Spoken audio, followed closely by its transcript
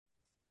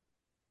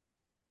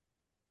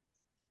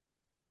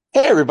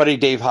Hey everybody,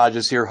 Dave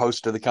Hodges here,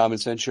 host of the Common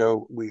Sense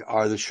Show. We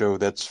are the show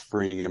that's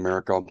freeing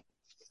America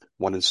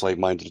one enslaved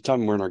mind at a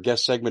time. We're in our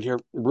guest segment here.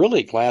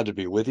 Really glad to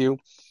be with you.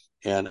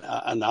 And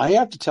I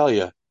have to tell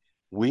you,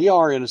 we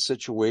are in a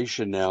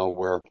situation now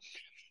where,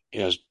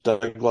 as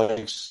Doug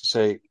likes to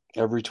say,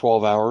 every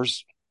 12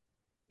 hours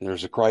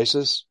there's a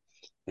crisis,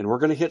 and we're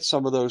going to hit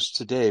some of those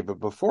today. But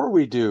before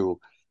we do,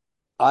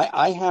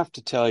 I have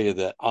to tell you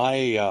that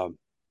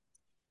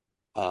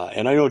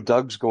and I know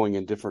Doug's going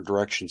in different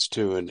directions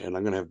too, and I'm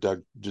going to have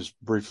Doug just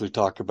briefly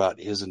talk about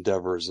his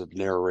endeavors of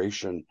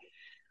narration.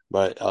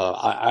 But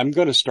I'm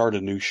going to start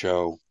a new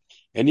show.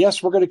 And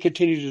yes, we're going to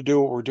continue to do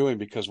what we're doing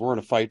because we're in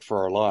a fight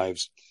for our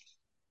lives.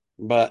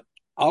 But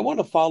I want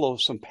to follow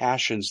some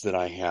passions that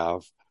I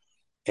have.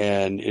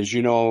 And as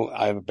you know,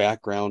 I have a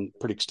background,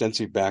 pretty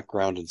extensive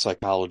background in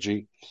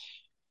psychology.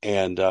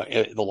 And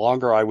the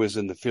longer I was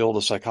in the field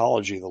of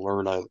psychology,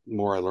 the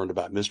more I learned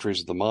about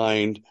mysteries of the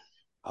mind.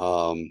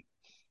 Um,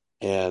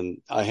 and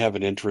I have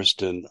an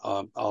interest in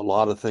a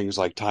lot of things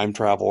like time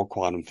travel,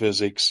 quantum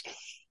physics,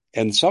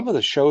 and some of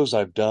the shows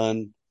I've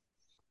done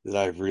that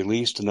I've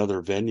released in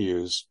other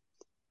venues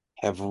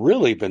have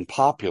really been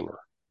popular.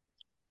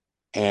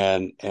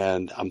 And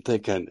I'm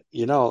thinking,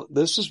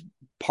 this is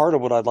part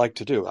of what I'd like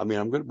to do. I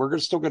mean,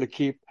 still going to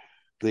keep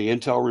the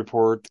Intel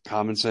Report, the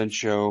Common Sense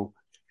Show,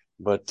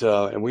 but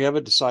and we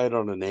haven't decided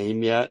on a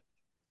name yet.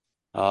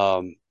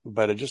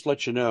 But I just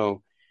let you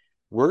know,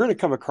 we're going to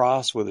come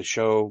across with a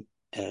show,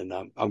 and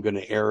I'm going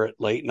to air it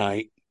late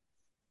night.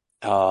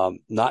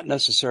 Not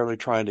necessarily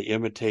trying to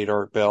imitate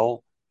Art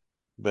Bell,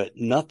 but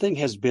nothing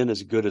has been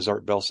as good as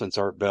Art Bell since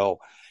Art Bell.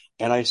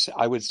 And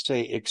I would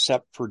say,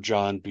 except for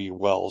John B.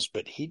 Wells,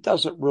 but he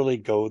doesn't really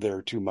go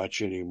there too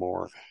much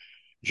anymore.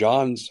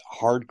 John's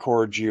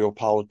hardcore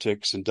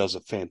geopolitics and does a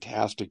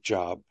fantastic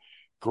job,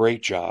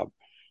 great job.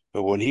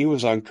 But when he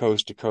was on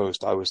Coast to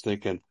Coast, I was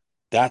thinking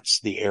that's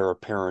the heir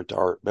apparent to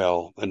Art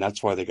Bell. And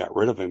that's why they got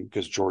rid of him,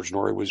 because George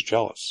Norrie was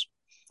jealous.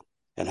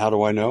 And how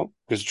do I know?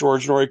 Because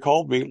George Norrie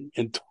called me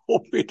and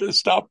told me to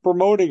stop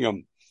promoting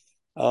him.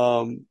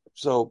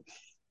 So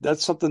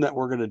that's something that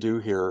we're going to do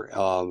here.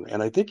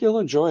 And I think you'll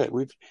enjoy it.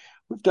 We've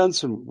done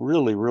some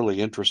really,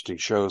 really interesting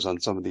shows on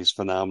some of these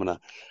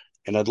phenomena,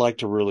 and I'd like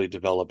to really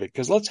develop it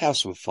because let's have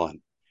some fun.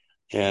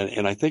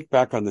 And I think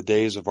back on the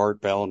days of Art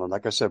Bell, and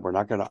like I said, we're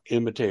not going to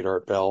imitate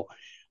Art Bell,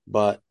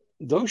 but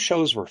those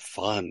shows were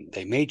fun.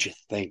 They made you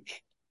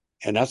think.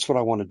 And that's what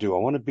I want to do. I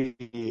want to be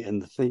in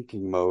the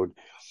thinking mode.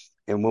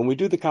 And when we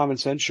do the Common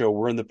Sense Show,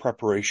 we're in the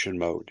preparation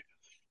mode.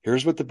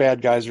 Here's what the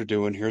bad guys are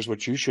doing. Here's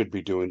what you should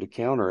be doing to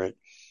counter it.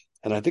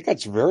 And I think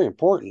that's very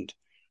important,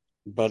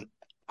 but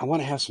I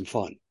want to have some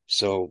fun.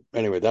 So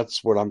anyway,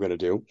 that's what I'm going to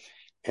do.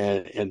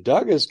 And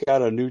Doug has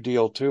got a new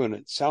deal too, and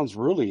it sounds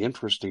really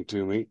interesting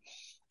to me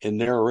in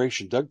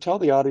narration. Doug, tell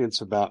the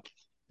audience about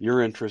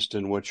your interest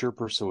in what you're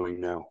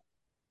pursuing now.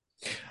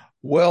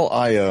 Well,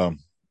 I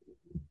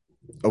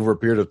over a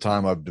period of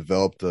time, I've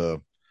developed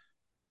how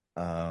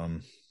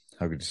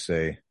could you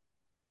say,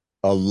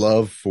 a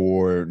love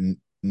for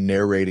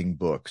narrating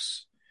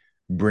books,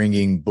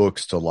 bringing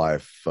books to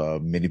life.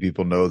 Many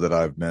people know that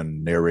I've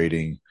been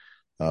narrating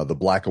The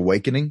Black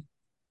Awakening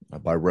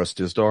by Russ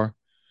Dizdar,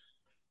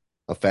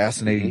 a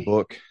fascinating Mm-hmm.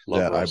 book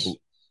Love that Russ.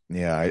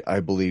 I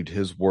believed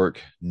his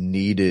work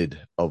needed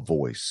a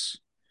voice.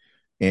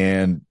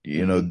 And,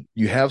 Mm-hmm.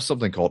 you have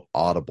something called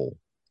Audible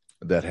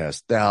that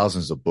has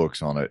thousands of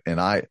books on it.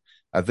 And I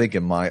think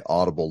in my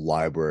Audible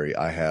library,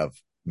 I have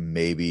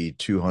maybe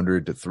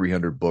 200 to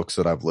 300 books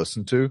that I've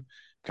listened to,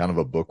 kind of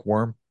a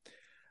bookworm.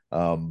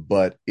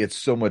 But it's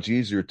so much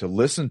easier to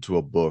listen to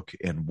a book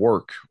and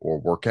work or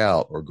work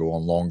out or go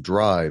on long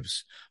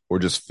drives or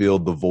just fill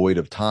the void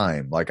of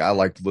time. Like I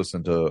like to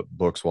listen to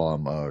books while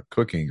I'm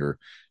cooking or,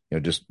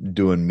 just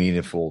doing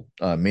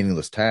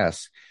meaningless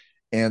tasks.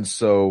 And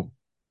so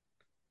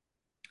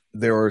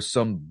there are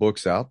some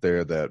books out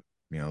there that,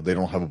 they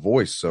don't have a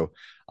voice. So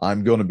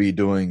I'm going to be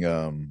doing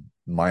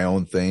my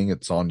own thing.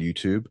 It's on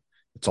YouTube.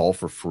 It's all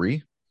for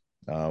free,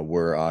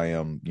 where I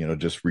am,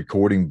 just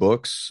recording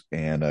books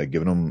and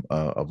giving them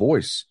a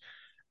voice.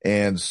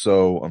 And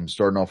so I'm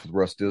starting off with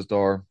Russ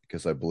Dizdar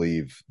because I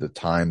believe the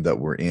time that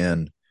we're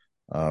in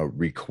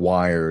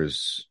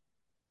requires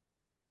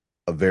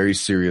a very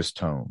serious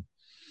tone.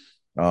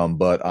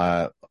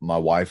 But my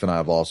wife and I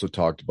have also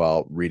talked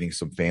about reading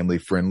some family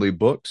friendly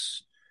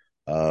books.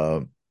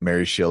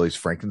 Mary Shelley's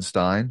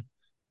Frankenstein,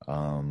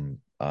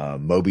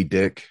 Moby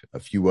Dick, a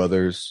few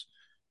others.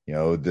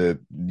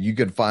 You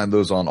can find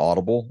those on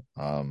Audible,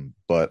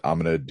 but I'm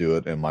going to do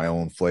it in my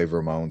own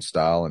flavor, my own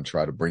style, and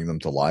try to bring them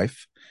to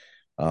life.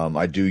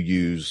 I do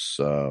use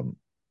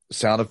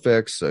sound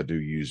effects. I do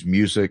use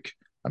music.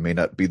 I may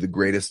not be the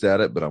greatest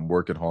at it, but I'm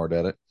working hard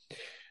at it.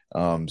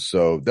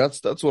 So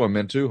that's what I'm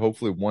into.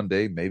 Hopefully one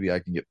day maybe I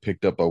can get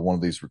picked up by one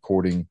of these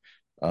recording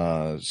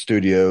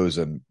studios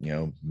and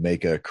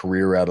make a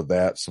career out of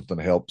that, something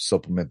to help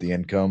supplement the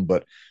income.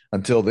 But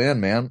until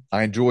then, man,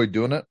 I enjoy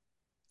doing it.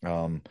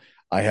 Um,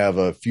 I have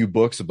a few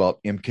books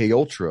about MK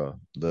Ultra,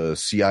 the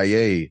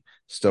CIA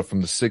stuff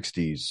from the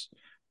 60s.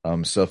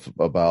 stuff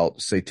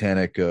about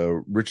satanic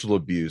ritual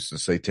abuse and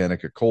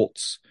satanic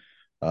occults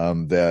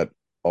that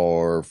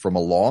are from a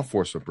law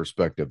enforcement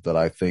perspective that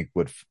I think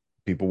would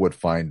people would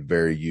find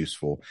very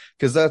useful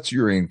because that's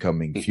your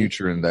incoming Hmm.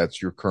 future and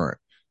that's your current.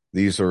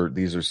 These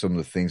are some of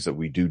the things that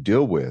we do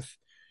deal with.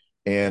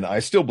 And I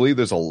still believe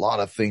there's a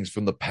lot of things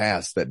from the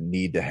past that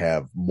need to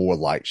have more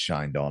light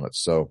shined on it.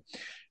 So,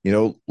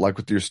 like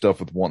with your stuff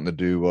with wanting to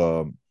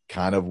do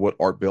kind of what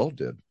Art Bell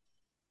did,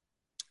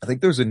 I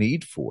think there's a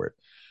need for it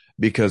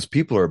because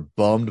people are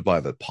bummed by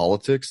the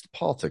politics. The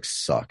politics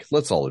suck.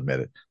 Let's all admit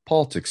it.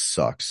 Politics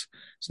sucks.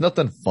 There's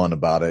nothing fun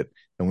about it.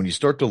 And when you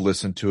start to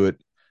listen to it,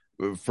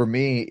 for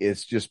me,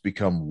 it's just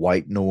become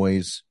white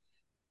noise.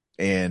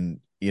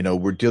 And,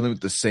 we're dealing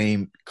with the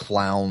same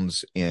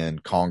clowns in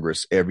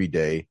Congress every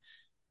day.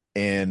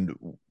 And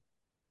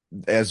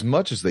as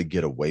much as they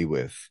get away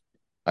with,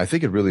 I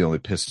think it really only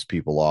pisses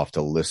people off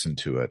to listen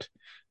to it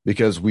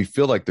because we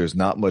feel like there's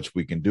not much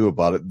we can do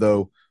about it,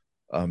 though.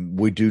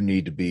 We do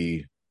need to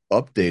be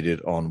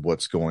updated on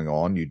what's going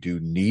on. You do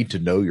need to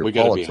know your We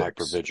got to be hyper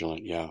politics.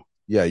 vigilant. Yeah.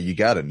 Yeah, you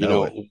got to You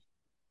know it. know,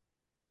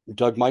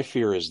 Doug, my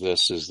fear is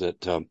this, is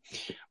that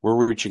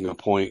we're reaching a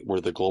point where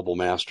the global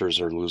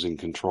masters are losing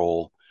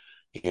control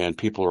and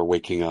people are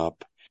waking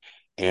up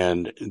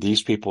and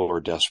these people are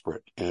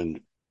desperate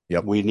and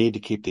Yep. we need to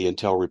keep the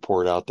intel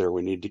report out there.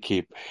 We need to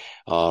keep,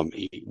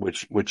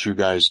 which you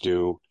guys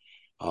do,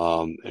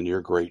 and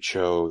your great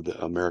show,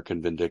 the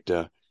American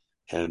Vindicta,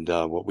 and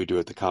what we do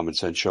at the Common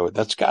Sense Show.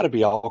 That's got to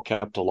be all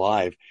kept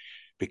alive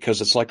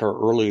because it's like our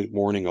early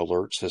warning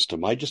alert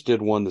system. I just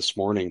did one this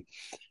morning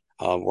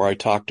where I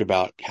talked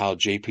about how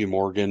JP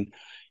Morgan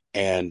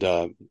and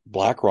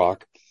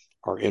BlackRock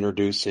are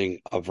introducing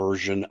a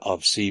version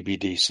of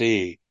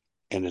CBDC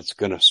and it's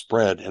going to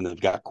spread and they've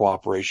got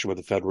cooperation with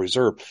the Federal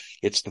Reserve.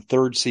 It's the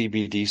third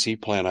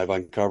CBDC plan I've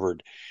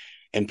uncovered.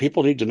 And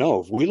people need to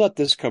know if we let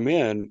this come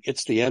in,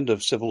 it's the end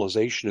of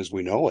civilization as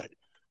we know it.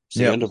 It's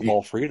the Yeah. end of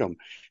all freedom.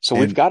 So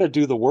we've And got to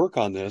do the work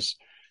on this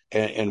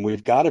and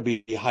we've got to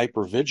be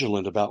hyper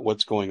vigilant about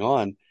what's going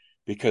on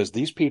because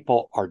these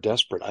people are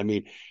desperate. I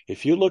mean,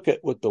 if you look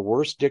at what the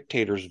worst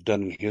dictators have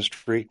done in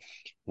history,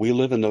 we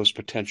live in those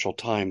potential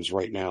times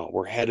right now.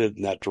 We're headed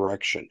in that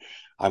direction.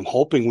 I'm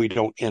hoping we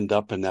don't end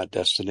up in that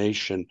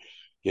destination,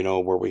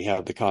 where we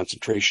have the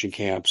concentration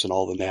camps and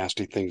all the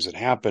nasty things that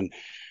happen.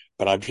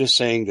 But I'm just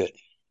saying that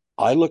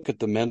I look at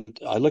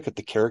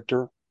the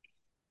character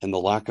and the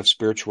lack of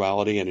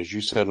spirituality. And as you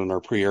said in our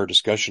pre-air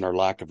discussion, our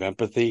lack of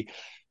empathy.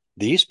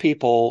 These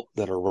people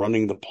that are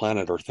running the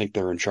planet or think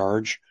they're in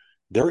charge,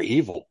 they're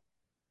evil.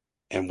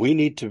 And we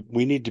need to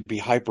be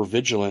hyper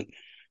vigilant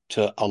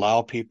to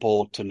allow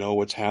people to know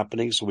what's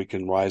happening so we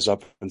can rise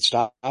up and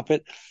stop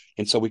it.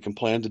 And so we can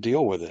plan to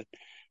deal with it.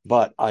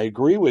 But I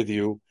agree with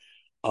you.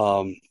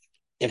 Um,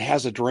 it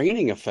has a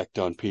draining effect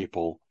on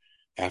people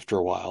after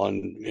a while.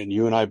 And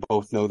you and I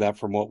both know that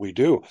from what we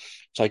do.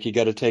 It's like you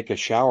got to take a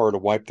shower to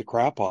wipe the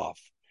crap off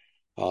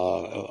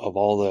of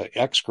all the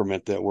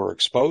excrement that we're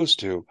exposed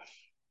to.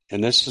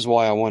 And this is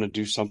why I want to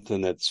do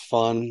something that's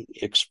fun,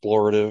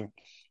 explorative,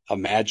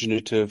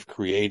 imaginative,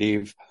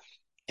 creative,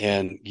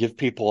 and give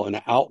people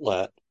an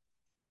outlet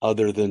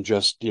other than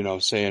just,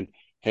 saying,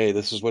 hey,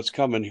 this is what's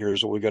coming.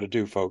 Here's what we got to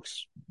do,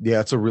 folks. yeah,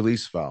 it's a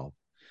release valve.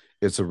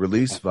 It's a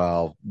release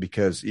valve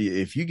because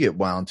if you get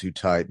wound too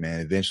tight,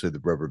 man, eventually the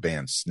rubber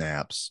band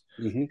snaps.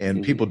 Mm-hmm, And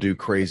mm-hmm. people do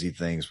crazy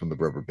things when the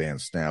rubber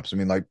band snaps. I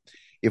mean, like,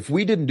 if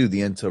we didn't do the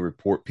intel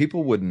report,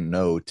 people wouldn't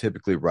know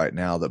typically right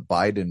now that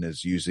Biden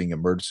is using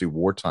emergency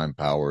wartime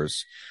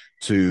powers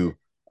to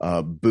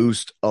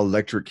boost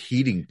electric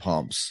heating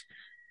pumps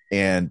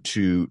and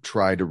to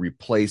try to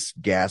replace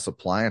gas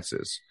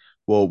appliances.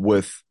 Well,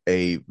 with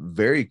a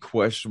very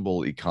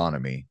questionable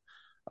economy,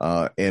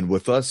 and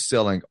with us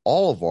selling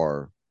all of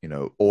our,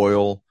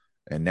 oil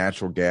and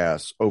natural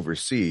gas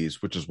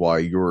overseas, which is why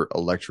your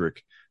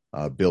electric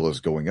bill is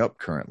going up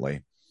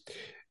currently.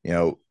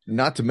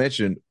 Not to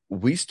mention,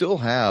 we still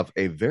have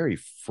a very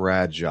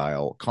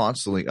fragile,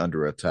 constantly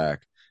under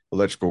attack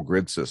electrical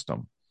grid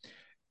system.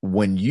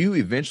 When you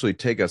eventually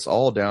take us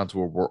all down to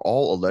where we're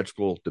all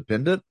electrical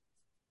dependent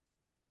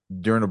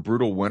during a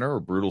brutal winter or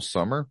brutal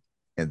summer,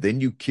 and then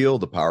you kill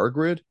the power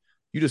grid,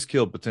 you just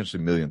killed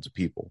potentially millions of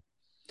people.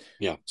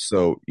 Yeah.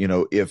 So,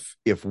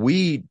 if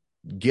we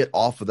get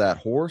off of that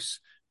horse,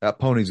 that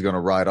pony's going to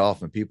ride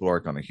off and people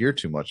aren't going to hear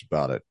too much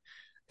about it.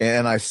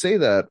 And I say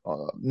that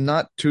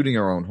not tooting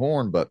our own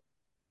horn, but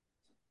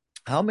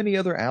how many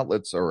other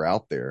outlets are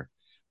out there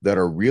that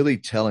are really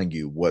telling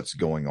you what's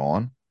going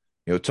on?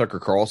 Tucker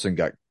Carlson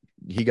got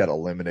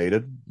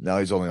eliminated. Now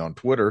he's only on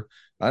Twitter.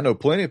 I know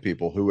plenty of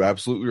people who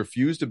absolutely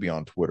refuse to be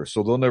on Twitter,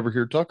 so they'll never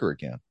hear Tucker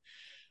again.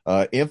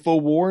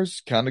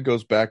 InfoWars kind of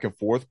goes back and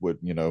forth with,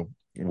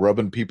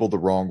 rubbing people the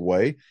wrong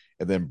way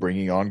and then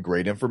bringing on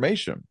great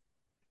information.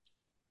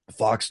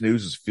 Fox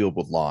News is filled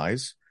with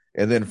lies.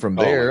 And then from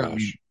Oh my there, I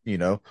mean,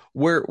 gosh.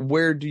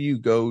 where do you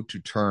go to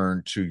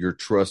turn to your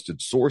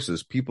trusted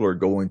sources? People are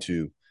going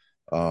to,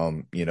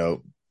 you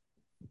know,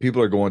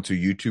 people are going to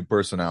YouTube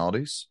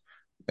personalities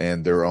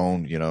and their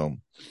own,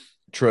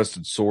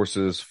 trusted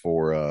sources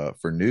for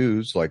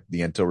news like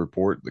the Intel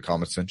Report, the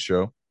Common Sense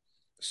Show.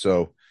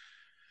 So,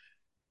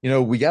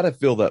 we got to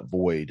fill that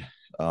void.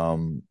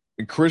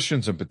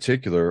 Christians in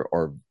particular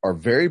are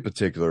very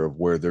particular of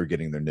where they're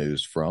getting their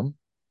news from.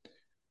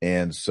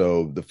 And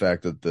so the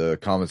fact that the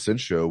Common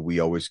Sense Show,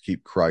 we always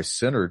keep Christ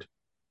centered,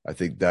 I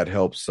think that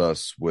helps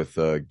us with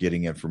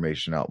getting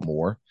information out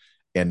more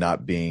and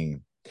not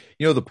being,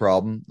 the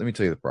problem. Let me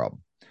tell you the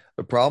problem.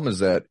 The problem is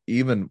that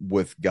even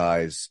with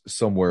guys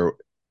somewhere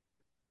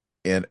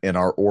in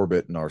our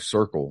orbit, in our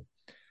circle,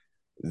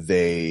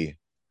 they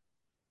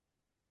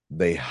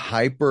they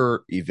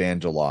hyper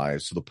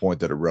evangelize to the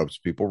point that it rubs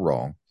people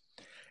wrong,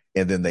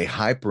 and then they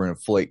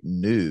hyperinflate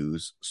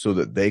news so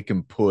that they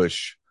can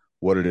push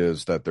what it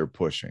is that they're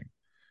pushing.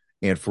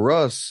 And for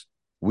us,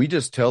 we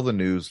just tell the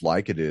news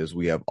like it is.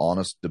 We have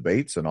honest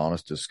debates and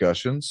honest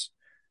discussions,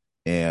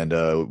 and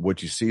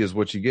what you see is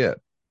what you get.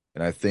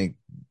 And I think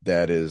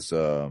that is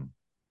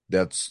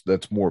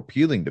that's more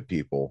appealing to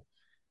people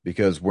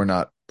because we're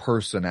not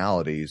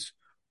personalities.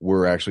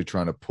 We're actually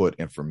trying to put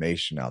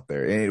information out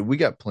there, and we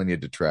got plenty of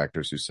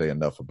detractors who say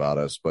enough about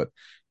us. But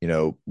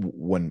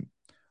when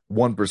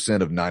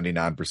 1% of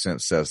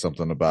 99% says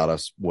something about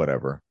us,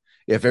 whatever.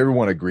 If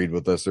everyone agreed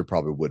with us, there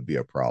probably would be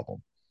a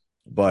problem.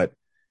 But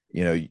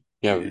you know,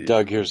 Yeah,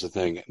 Doug, here's the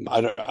thing.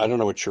 I don't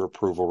know what your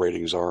approval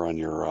ratings are on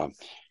your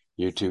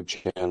YouTube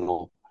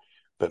channel,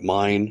 but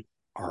mine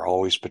are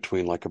always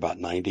between like about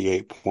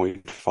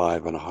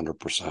 98.5 and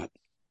 100% in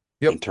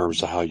yep.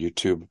 terms of how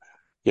YouTube,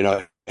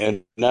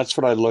 and that's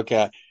what I look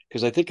at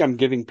because I think I'm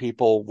giving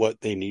people what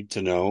they need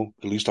to know.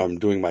 At least I'm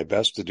doing my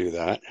best to do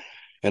that.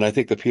 And I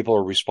think that people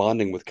are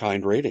responding with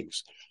kind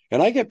ratings.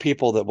 And I get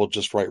people that will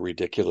just write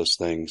ridiculous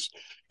things.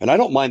 And I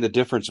don't mind the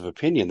difference of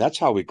opinion. That's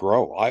how we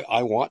grow.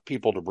 I want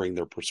people to bring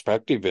their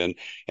perspective in.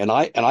 And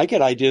I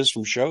get ideas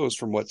from shows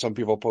from what some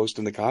people post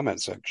in the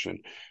comment section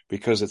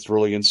because it's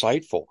really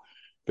insightful.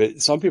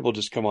 But some people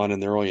just come on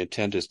and their only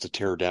intent is to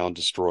tear down,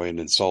 destroy, and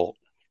insult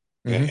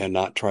Mm-hmm. and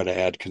not try to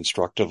add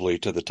constructively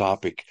to the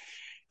topic.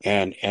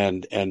 And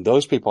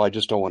those people I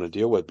just don't want to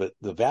deal with. But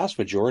the vast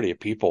majority of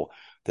people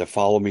that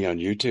follow me on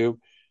YouTube,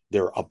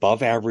 they're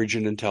above average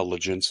in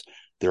intelligence.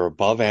 They're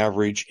above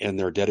average in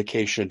their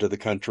dedication to the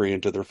country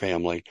and to their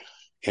family.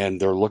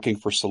 And they're looking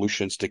for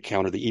solutions to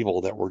counter the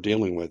evil that we're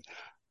dealing with.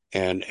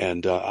 And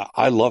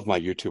I love my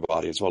YouTube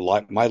audience.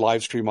 Well, my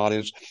live stream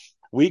audience,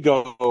 we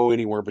go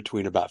anywhere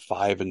between about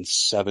 5 and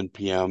 7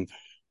 p.m.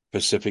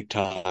 Pacific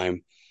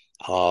time,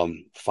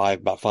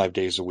 about 5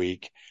 days a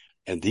week.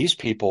 And these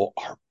people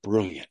are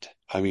brilliant.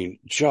 I mean,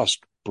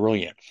 just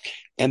brilliant.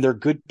 And they're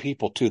good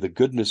people too. The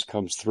goodness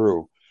comes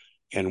through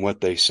in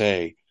what they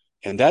say.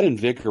 And that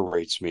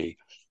invigorates me.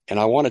 And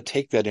I want to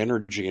take that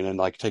energy and then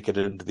like take it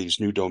into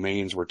these new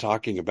domains we're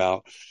talking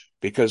about.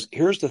 Because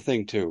here's the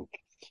thing too,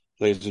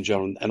 ladies and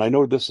gentlemen, and I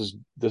know this is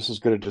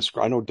going to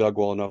describe, I know Doug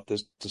well enough,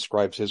 this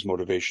describes his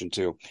motivation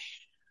too.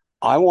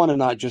 I want to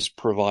not just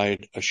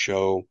provide a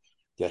show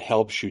that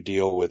helps you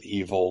deal with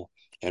evil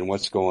and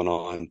what's going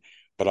on,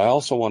 but I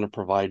also want to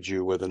provide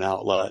you with an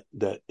outlet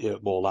that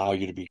it will allow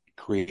you to be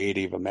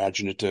creative,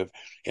 imaginative,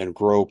 and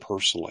grow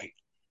personally.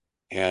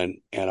 And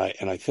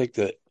I think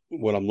that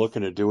what I'm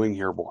looking at doing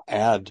here will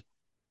add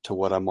to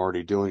what I'm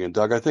already doing. And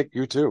Doug, I think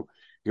you too.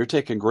 You're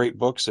taking great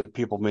books that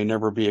people may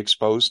never be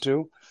exposed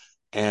to,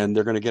 and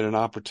they're going to get an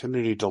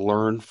opportunity to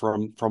learn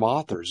from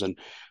authors. And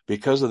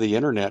because of the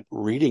internet,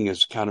 reading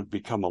has kind of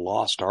become a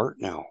lost art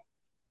now.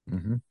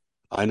 Mm-hmm.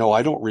 I know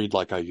I don't read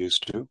like I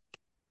used to.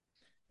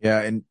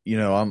 Yeah, and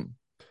I'm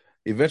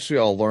eventually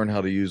I'll learn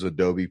how to use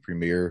Adobe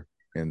Premiere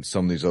and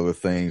some of these other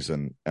things,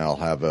 and I'll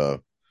have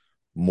a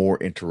more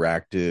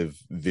interactive,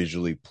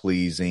 visually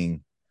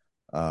pleasing,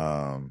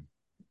 um,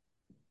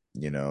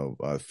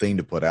 thing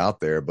to put out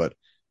there. But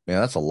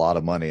man, that's a lot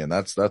of money, and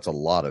that's a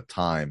lot of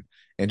time.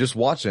 And just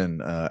watching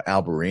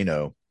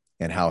Alberino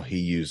and how he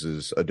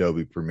uses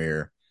Adobe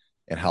Premiere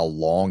and how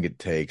long it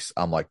takes,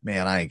 I'm like,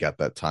 man, I ain't got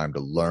that time to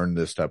learn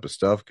this type of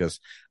stuff because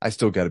I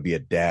still got to be a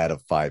dad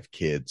of 5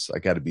 kids. I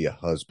got to be a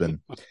husband.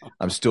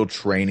 I'm still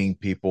training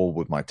people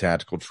with my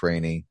tactical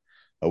training,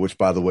 which,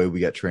 by the way, we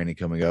got training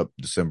coming up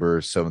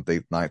December 7th,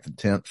 8th, 9th, and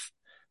 10th.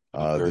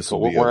 Very This will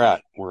cool. be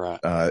We're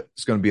at.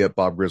 it's going to be at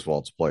Bob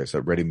Griswold's place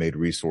at Ready Made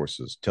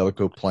Resources,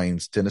 Tellico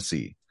Plains,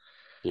 Tennessee.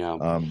 Yeah.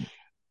 Um,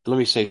 Let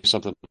me say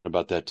something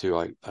about that too.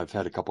 I've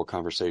had a couple of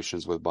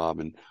conversations with Bob,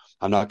 and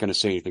I'm not going to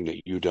say anything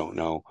that you don't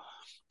know,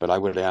 but I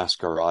would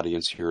ask our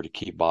audience here to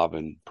keep Bob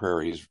in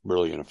prayer. He's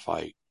really in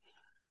a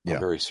yeah.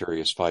 very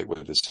serious fight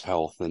with his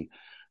health, and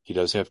he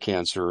does have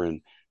cancer,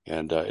 and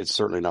it's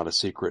certainly not a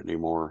secret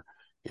anymore.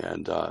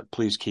 And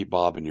please keep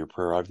Bob in your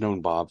prayer. I've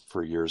known Bob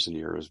for years and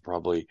years,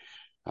 probably,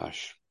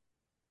 gosh,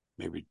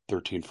 maybe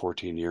 13,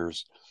 14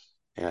 years,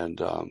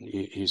 and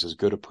he's as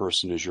good a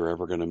person as you're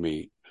ever going to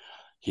meet.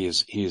 He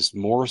is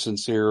more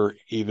sincere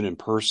even in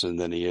person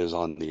than he is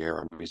on the air.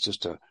 I mean, he's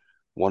just a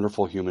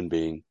wonderful human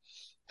being,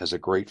 has a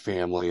great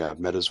family. I've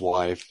met his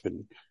wife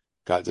and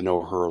got to know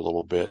her a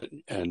little bit,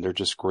 and they're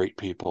just great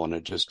people, and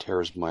it just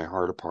tears my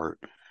heart apart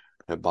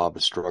that Bob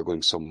is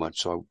struggling so much.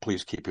 So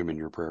please keep him in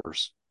your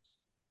prayers.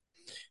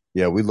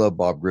 Yeah, we love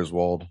Bob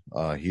Griswold.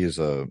 He's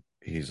a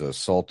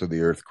salt of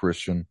the earth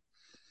Christian.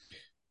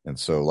 And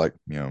so, like,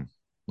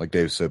 like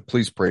Dave said,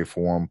 please pray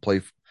for him,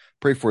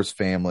 pray for his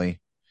family.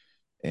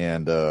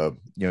 And,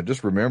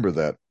 just remember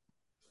that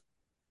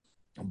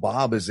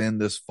Bob is in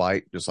this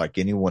fight just like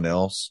anyone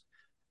else.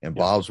 And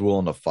Yeah. Bob's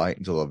willing to fight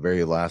until the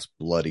very last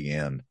bloody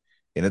end.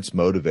 And it's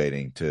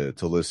motivating to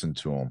listen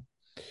to him.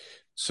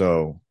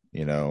 So,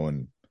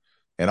 and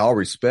in all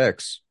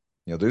respects,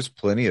 there's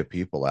plenty of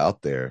people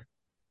out there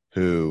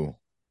who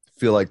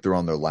feel like they're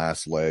on their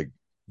last leg,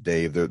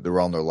 Dave. They're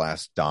on their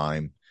last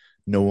dime.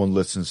 No one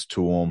listens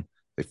to them.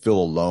 They feel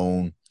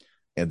alone.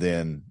 And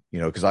then,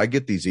 because I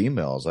get these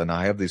emails and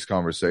I have these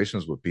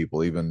conversations with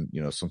people, even,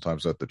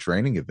 sometimes at the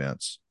training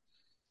events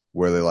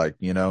where they're like,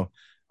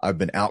 I've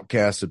been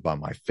outcasted by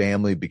my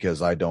family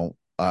because I'm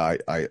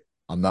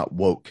not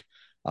woke.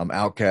 I'm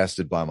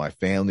outcasted by my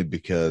family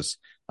because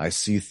I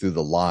see through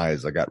the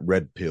lies. I got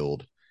red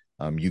pilled.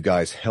 You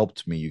guys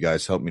helped me. You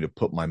guys helped me to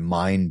put my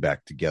mind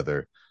back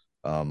together.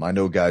 I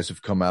know guys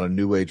who've come out of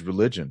New Age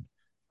religion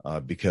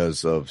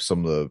because of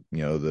some of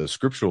the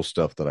scriptural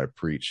stuff that I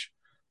preach.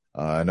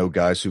 I know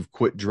guys who've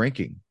quit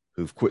drinking,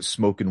 who've quit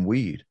smoking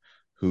weed,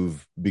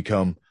 who've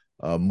become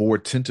more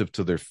attentive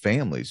to their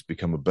families,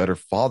 become a better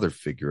father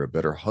figure, a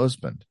better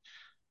husband,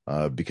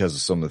 because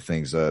of some of the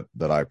things that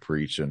I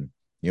preach. And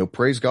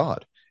praise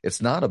God. It's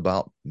not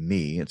about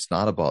me. It's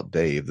not about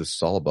Dave. This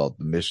is all about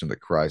the mission that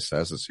Christ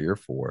has us here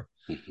for.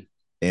 Mhm.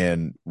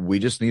 And we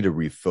just need to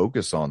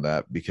refocus on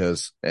that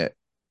because,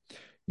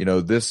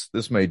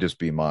 this may just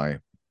be my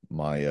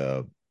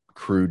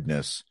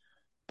crudeness,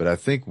 but I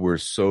think we're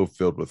so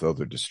filled with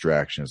other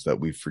distractions that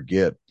we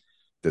forget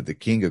that the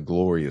King of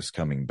Glory is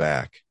coming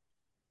back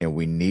and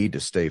we need to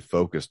stay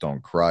focused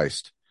on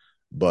Christ.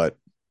 But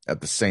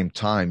at the same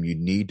time, you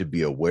need to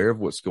be aware of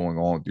what's going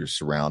on with your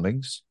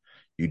surroundings.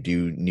 You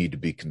do need to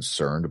be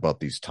concerned about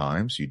these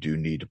times. You do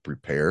need to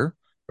prepare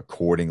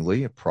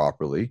accordingly and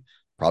properly.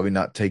 Probably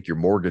not take your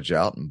mortgage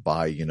out and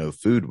buy,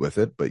 food with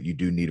it, but you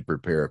do need to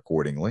prepare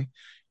accordingly.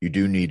 You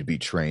do need to be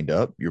trained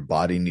up. Your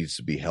body needs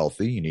to be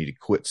healthy. You need to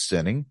quit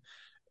sinning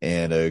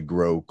and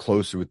grow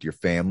closer with your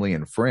family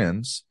and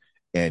friends.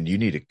 And you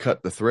need to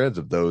cut the threads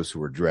of those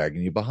who are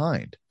dragging you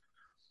behind.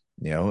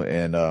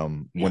 And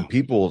when Yeah.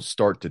 people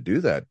start to do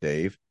that,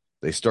 Dave,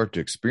 they start to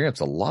experience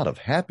a lot of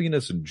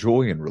happiness and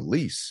joy and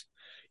release.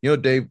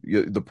 Dave,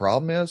 the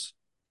problem is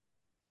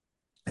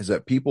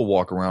that people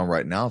walk around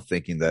right now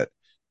thinking that,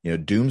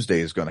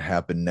 doomsday is going to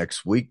happen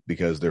next week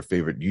because their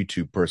favorite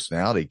YouTube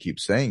personality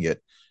keeps saying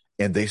it,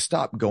 and they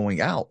stop going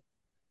out.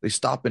 They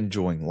stop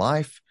enjoying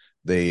life.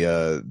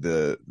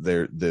 It's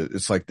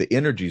like the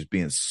energy is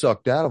being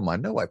sucked out of them. I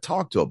know I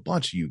talked to a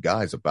bunch of you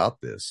guys about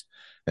this,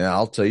 and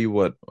I'll tell you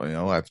what,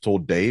 I've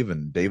told Dave,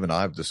 and Dave and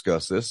I have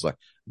discussed this. Like,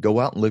 go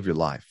out and live your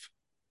life.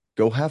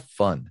 Go have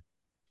fun.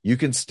 You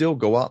can still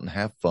go out and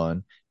have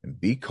fun and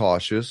be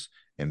cautious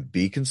and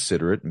be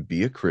considerate and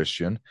be a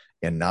Christian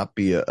and not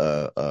be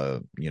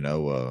a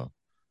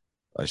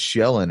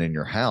shelling in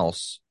your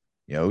house.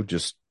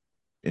 Just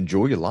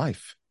enjoy your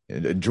life.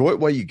 Enjoy it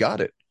while you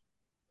got it.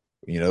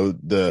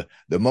 The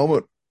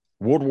moment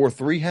World War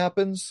III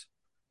happens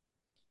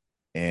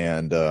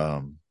and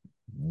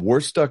we're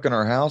stuck in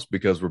our house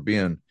because we're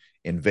being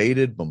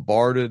invaded,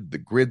 bombarded, the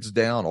grid's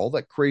down, all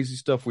that crazy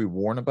stuff we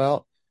warn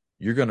about,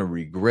 you're going to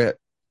regret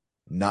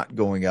not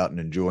going out and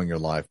enjoying your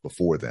life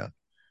before then.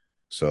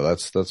 So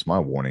that's my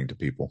warning to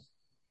people.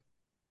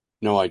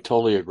 No, I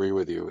totally agree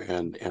with you.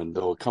 And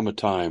there'll come a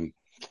time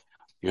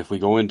if we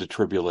go into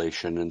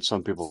tribulation, and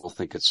some people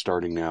think it's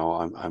starting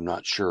now. I'm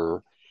not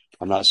sure.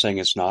 I'm not saying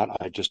it's not.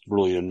 I just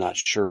really am not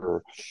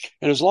sure.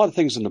 And there's a lot of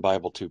things in the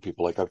Bible too.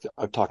 People like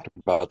I've talked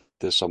about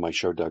this on my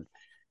show, Doug.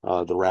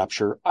 The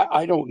rapture.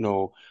 I don't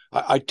know.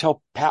 I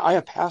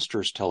have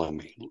pastors telling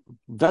me,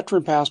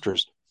 veteran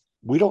pastors,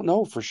 we don't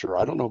know for sure.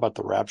 I don't know about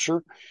the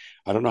rapture.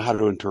 I don't know how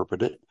to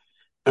interpret it.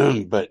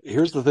 But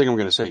here's the thing I'm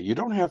going to say. You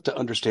don't have to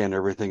understand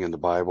everything in the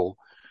Bible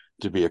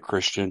to be a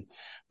Christian.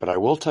 But I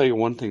will tell you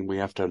one thing we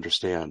have to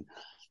understand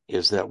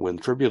is that when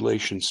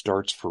tribulation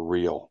starts for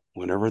real,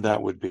 whenever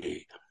that would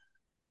be,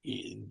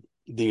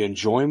 the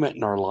enjoyment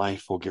in our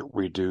life will get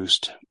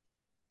reduced,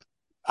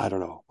 I don't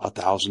know,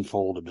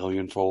 1,000-fold,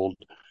 1,000,000-fold,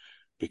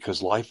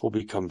 because life will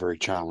become very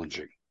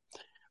challenging.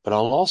 But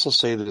I'll also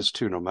say this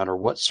too, no matter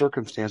what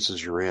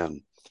circumstances you're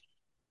in,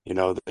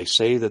 they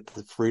say that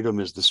the freedom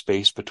is the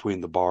space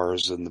between the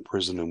bars and the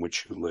prison in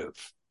which you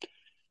live.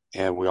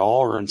 And we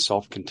all are in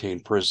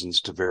self-contained prisons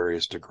to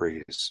various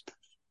degrees.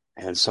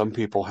 And some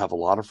people have a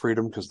lot of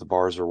freedom because the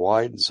bars are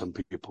wide, and some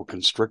people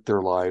constrict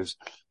their lives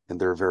and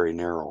they're very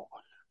narrow.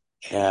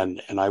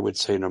 And I would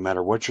say no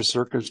matter what your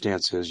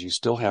circumstance is, you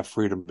still have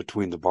freedom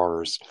between the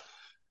bars.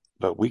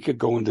 But we could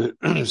go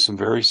into some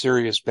very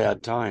serious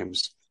bad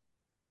times.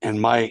 And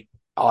my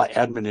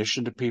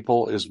admonition to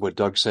people is what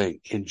Doug's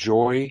saying.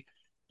 Enjoy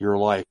your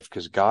life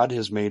because God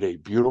has made a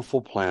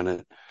beautiful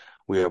planet.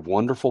 We have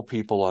wonderful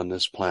people on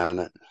this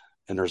planet,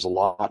 and there's a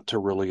lot to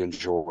really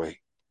enjoy.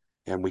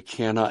 and we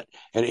cannot.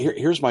 And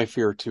here's my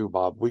fear too,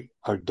 Bob.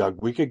 Doug,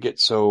 we could get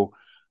so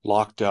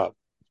locked up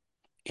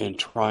in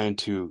trying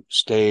to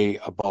stay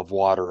above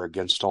water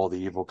against all the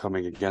evil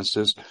coming against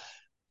us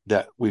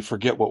that we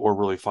forget what we're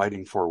really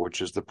fighting for,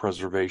 which is the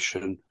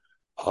preservation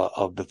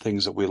of the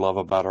things that we love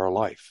about our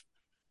life.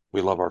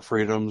 We love our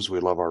freedoms. We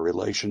love our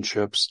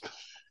relationships.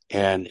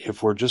 And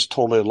if we're just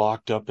totally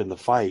locked up in the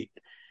fight,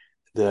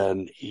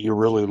 then you're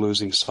really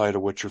losing sight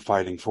of what you're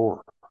fighting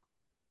for.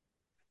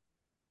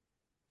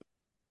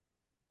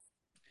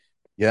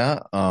 Yeah.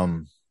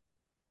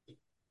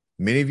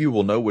 Many of you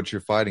will know what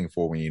you're fighting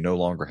for when you no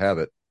longer have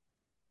it.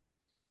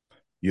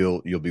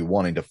 You'll be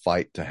wanting to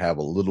fight to have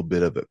a little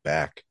bit of it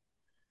back.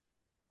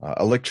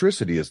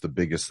 Electricity is the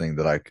biggest thing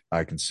that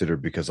I consider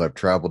because I've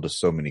traveled to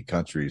so many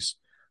countries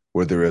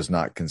where there is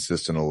not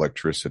consistent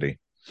electricity.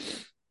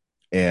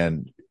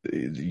 And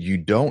you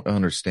don't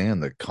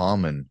understand the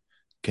common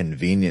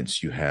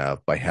convenience you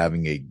have by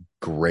having a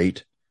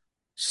great,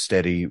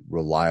 steady,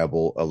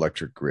 reliable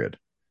electric grid.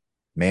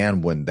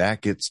 Man, when that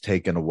gets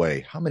taken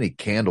away, how many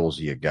candles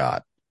you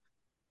got?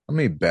 How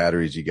many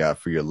batteries you got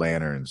for your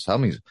lanterns? How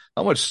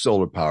much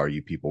solar power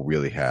you people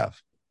really have?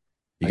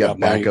 You I got got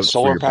my backup for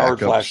solar your powered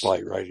backups?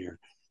 flashlight right here.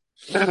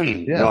 No,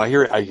 Yeah. I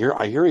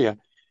hear you.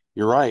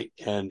 You're right.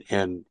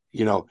 And,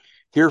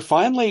 here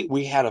finally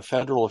we had a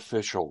federal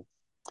official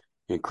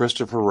in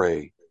Christopher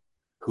Wray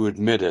who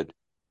admitted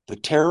the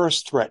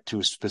terrorist threat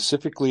to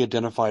specifically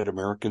identified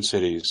American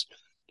cities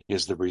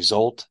is the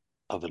result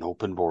of an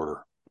open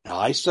border. Now,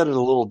 I said it a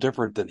little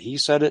different than he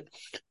said it,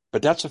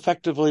 but that's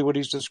effectively what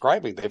he's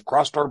describing. They've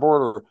crossed our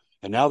border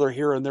and now they're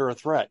here and they're a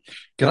threat.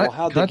 Can Yeah, I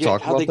well, can I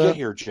talk how'd they about get that?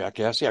 here,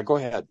 jackass? Yeah, go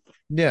ahead.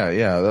 Yeah,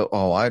 yeah.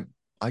 Oh,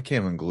 I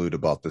came unglued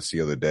about this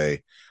the other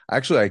day.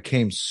 Actually, I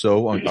came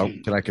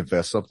can I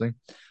confess something?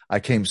 I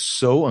came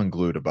so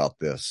unglued about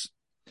this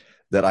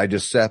that I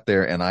just sat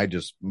there and I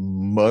just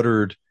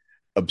muttered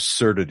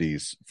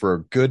absurdities for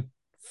a good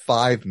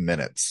 5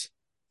 minutes.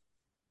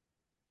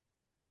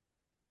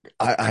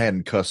 I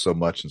hadn't cussed so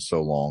much in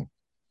so long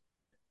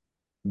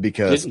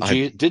because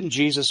Didn't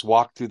Jesus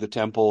walk through the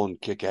temple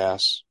and kick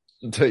ass?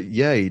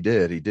 yeah, he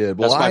did.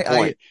 Well, That's my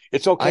point.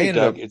 It's I okay, ended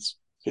Doug. up,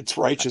 It's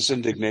righteous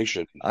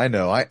indignation. I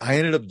know, I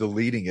ended up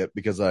deleting it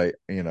because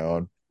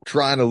I'm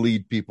trying to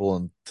lead people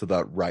into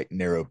that right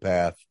narrow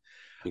path.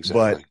 But,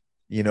 Exactly.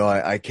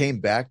 I came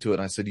back to it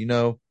and I said,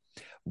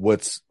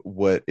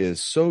 what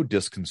is so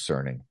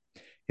disconcerting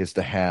is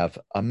to have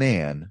a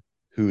man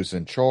who's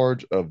in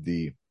charge of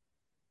the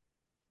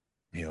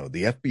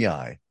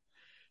FBI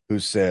who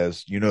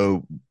says,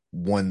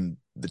 when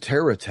the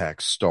terror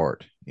attacks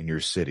start in your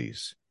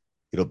cities,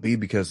 it'll be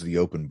because of the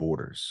open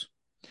borders.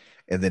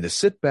 And then to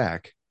sit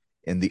back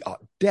and the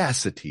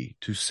audacity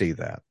to say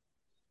that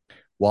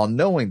while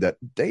knowing that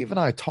Dave and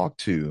I talked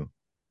to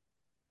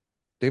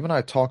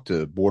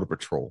Border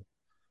Patrol.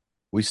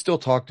 We still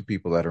talk to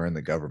people that are in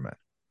the government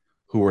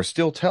who are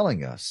still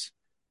telling us,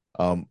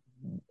 um,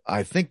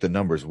 I think the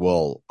number's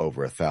well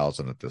over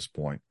 1,000 at this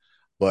point,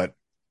 but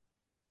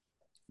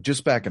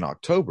just back in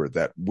October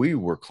that we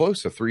were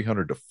close to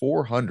 300 to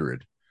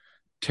 400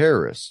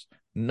 terrorists,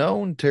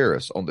 known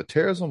terrorists on the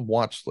terrorism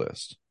watch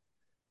list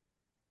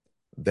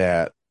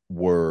that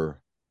were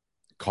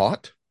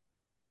caught,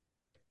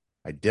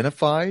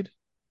 identified,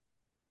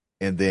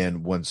 and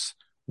then once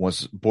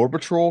Border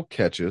Patrol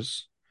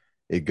catches,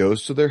 it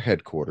goes to their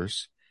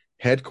headquarters.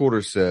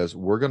 Headquarters says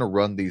we're going to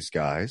run these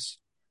guys.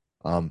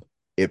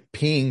 It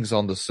pings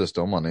on the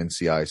system on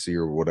NCIC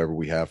or whatever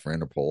we have for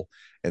Interpol,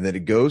 and then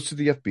it goes to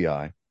the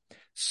FBI.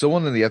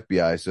 Someone in the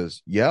FBI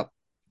says, "Yep,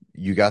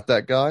 you got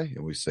that guy,"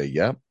 and we say,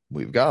 "Yep,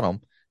 we've got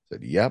him."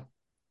 Said, "Yep,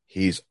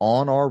 he's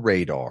on our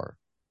radar.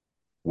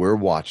 We're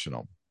watching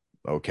him."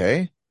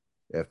 Okay,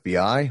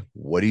 FBI,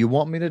 what do you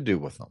want me to do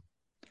with them?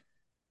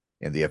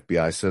 And the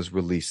FBI says,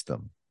 "Release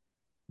them.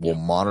 We'll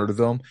Yeah. monitor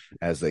them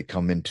as they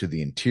come into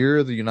the interior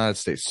of the United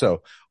States."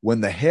 So when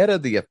the head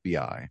of the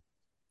FBI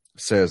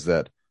says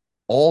that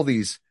all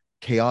these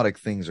chaotic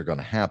things are going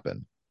to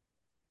happen,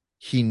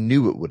 he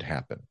knew it would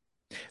happen.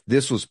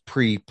 This was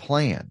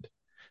pre-planned.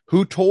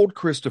 Who told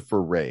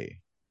Christopher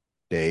Wray,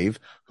 Dave?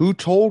 Who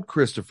told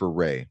Christopher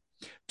Wray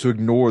to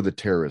ignore the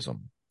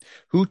terrorism?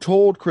 Who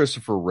told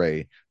Christopher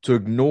Wray to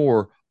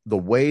ignore the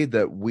way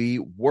that we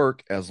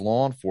work as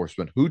law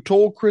enforcement? Who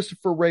told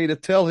Christopher Wray to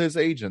tell his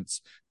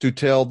agents to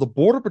tell the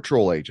Border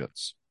Patrol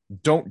agents,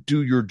 don't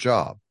do your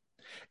job?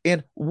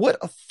 And what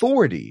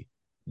authority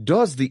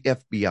does the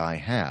FBI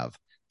have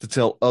to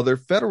tell other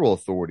federal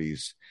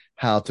authorities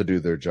how to do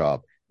their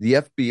job? The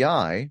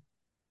FBI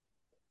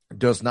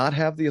does not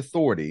have the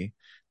authority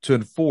to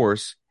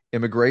enforce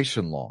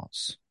immigration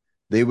laws.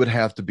 They would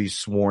have to be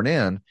sworn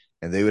in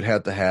and they would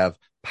have to have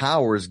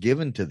powers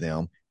given to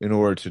them in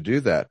order to do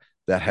that.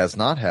 That has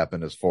not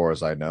happened as far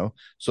as I know.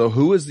 So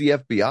who is the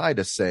FBI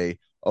to say,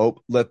 oh,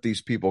 let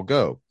these people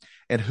go?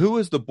 And who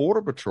is the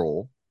Border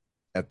Patrol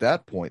at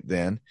that point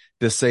then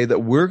to say that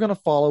we're going to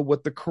follow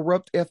what the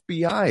corrupt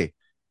FBI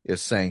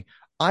is saying?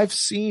 I've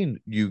seen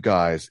you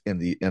guys in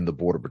the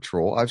Border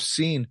Patrol. I've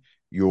seen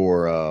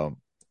your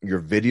your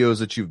videos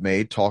that you've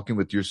made talking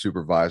with your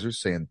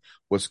supervisors saying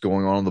what's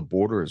going on the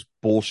border is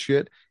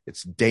bullshit.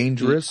 It's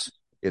dangerous.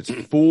 It's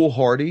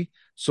foolhardy.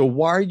 So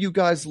why are you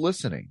guys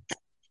listening?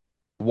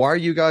 Why are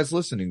you guys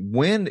listening?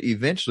 When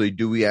eventually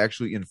do we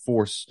actually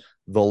enforce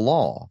the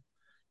law?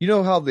 You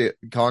know how the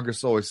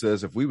Congress always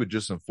says if we would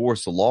just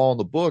enforce the law on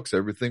the books,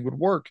 everything would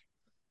work.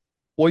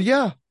 Well,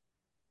 yeah.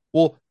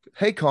 Well,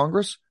 hey,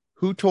 Congress,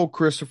 who told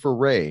Christopher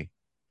Wray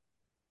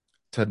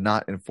to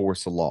not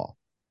enforce the law?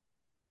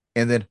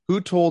 And then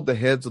who told the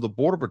heads of the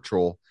Border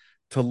Patrol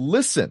to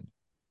listen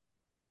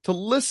to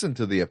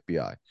the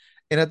FBI?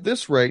 And at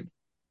this rate,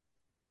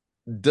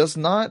 does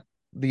not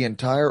the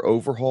entire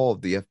overhaul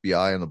of the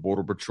FBI and the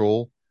Border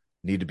Patrol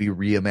need to be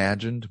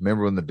reimagined?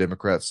 Remember when the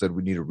Democrats said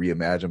we need to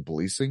reimagine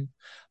policing?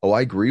 Oh,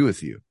 I agree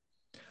with you.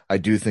 I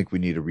do think we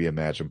need to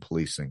reimagine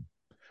policing.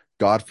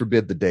 God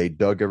forbid the day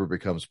Doug ever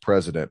becomes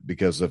president,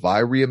 because if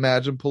I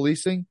reimagine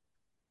policing,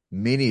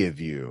 many of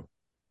you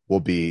will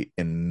be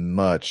in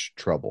much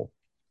trouble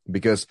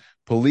because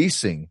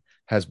policing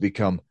has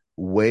become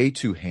way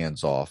too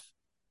hands off,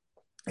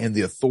 and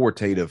the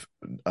authoritative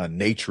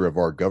nature of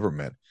our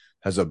government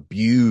has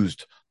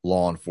abused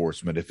law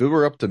enforcement. If it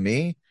were up to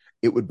me,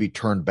 it would be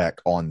turned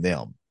back on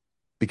them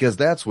because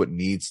that's what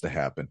needs to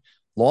happen.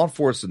 Law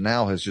enforcement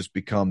now has just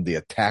become the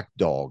attack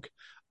dog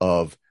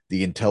of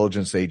the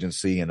intelligence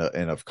agency and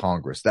of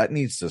Congress. That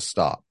needs to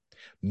stop.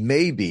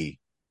 Maybe,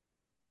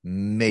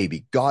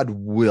 God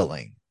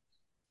willing,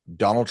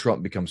 Donald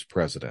Trump becomes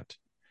president,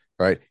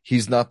 right?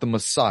 He's not the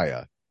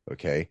Messiah,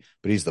 okay,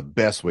 but he's the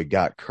best we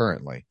got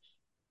currently.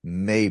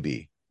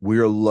 Maybe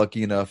we're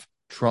lucky enough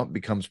Trump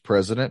becomes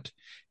president.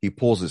 He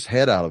pulls his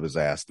head out of his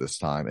ass this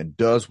time and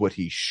does what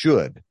he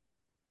should.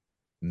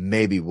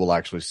 Maybe we'll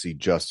actually see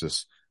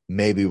justice.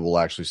 Maybe we'll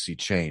actually see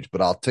change.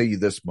 But I'll tell you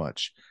this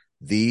much.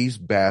 These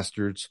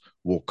bastards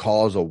will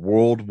cause a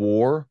world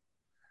war.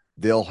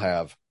 They'll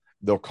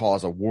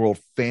cause a world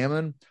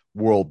famine,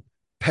 world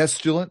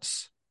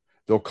pestilence.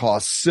 They'll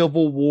cause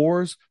civil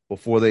wars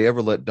before they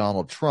ever let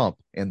Donald Trump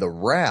and the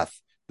wrath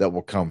that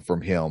will come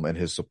from him and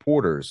his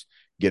supporters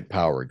get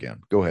power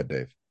again. Go ahead,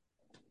 Dave.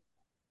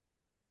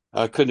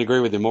 I couldn't agree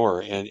with you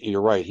more. And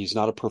you're right. He's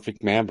not a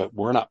perfect man, but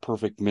we're not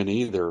perfect men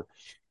either.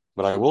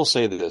 But I will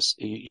say this.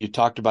 You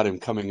talked about him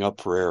coming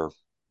up for air.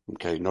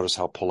 Okay. Notice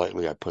how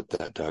politely I put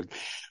that, Doug.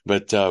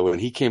 But when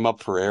he came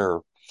up for air,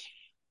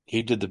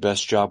 he did the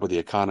best job with the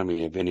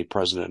economy of any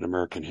president in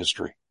American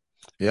history.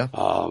 Yeah.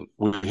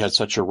 We had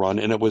such a run.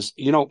 And it was,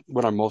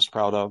 what I'm most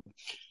proud of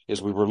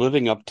is we were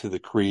living up to the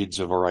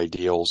creeds of our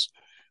ideals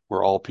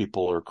where all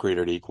people are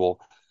created equal.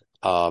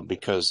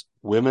 Because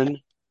women,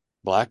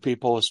 Black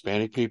people,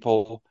 Hispanic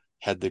people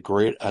had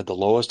the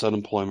lowest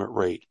unemployment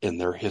rate in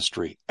their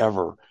history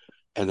ever.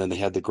 And then they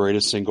had the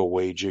greatest single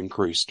wage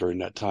increase during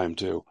that time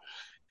too.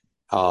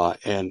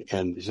 And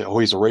he's a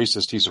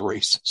racist. He's a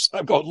racist.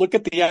 I'm going, look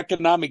at the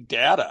economic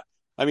data.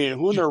 I mean,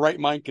 who in their right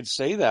mind could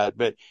say that?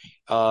 But,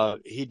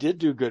 he did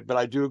do good, but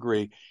I do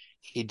agree.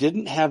 He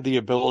didn't have the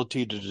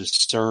ability to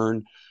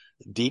discern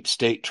deep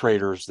state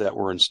traders that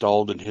were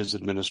installed in his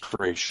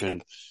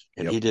administration,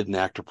 and Yep. he didn't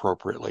act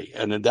appropriately.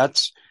 And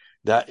that's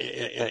that.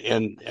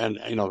 And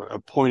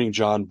appointing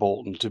John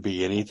Bolton to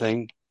be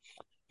anything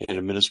in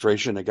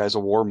administration, the guy's a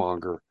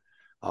warmonger.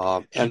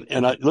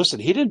 Listen,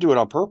 he didn't do it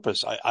on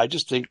purpose. I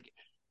just think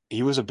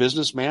he was a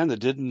businessman that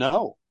didn't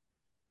know.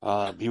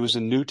 He was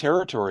in new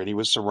territory and he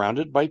was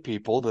surrounded by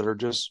people that are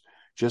just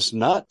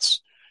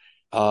nuts.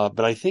 But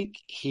I think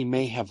he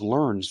may have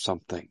learned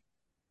something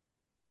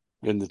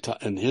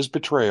in his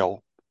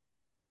betrayal.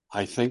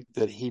 I think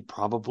that he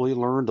probably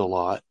learned a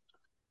lot.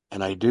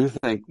 And I do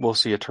think we'll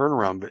see a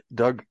turnaround. But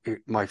Doug,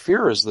 my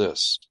fear is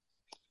this,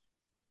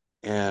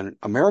 and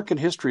American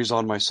history is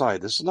on my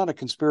side. This is not a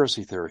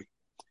conspiracy theory.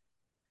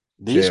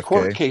 These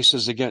court JFK.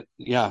 cases again,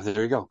 yeah,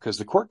 there you go. Because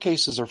the court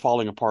cases are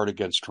falling apart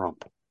against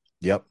Trump.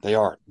 Yep. They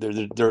are.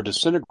 They're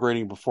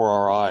disintegrating before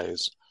our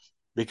eyes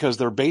because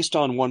they're based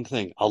on one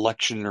thing: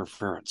 election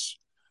interference.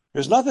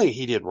 There's nothing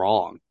he did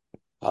wrong.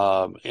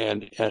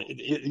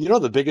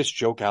 The biggest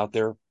joke out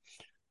there,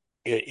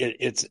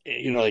 it's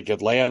like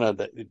Atlanta,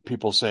 that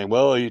people saying,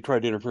 well, he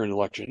tried to interfere in the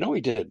election. No,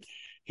 he did.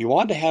 He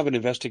wanted to have an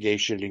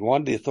investigation. He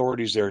wanted the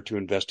authorities there to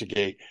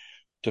investigate,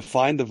 to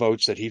find the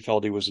votes that he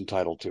felt he was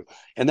entitled to.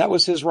 And that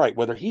was his right.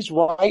 Whether he's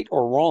right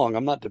or wrong,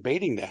 I'm not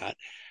debating that.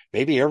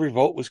 Maybe every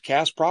vote was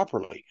cast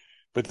properly.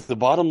 But the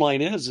bottom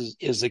line is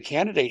the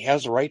candidate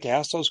has the right to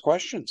ask those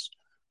questions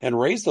and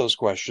raise those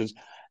questions.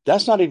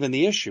 That's not even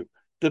the issue.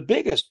 The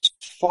biggest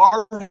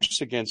farce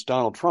against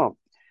Donald Trump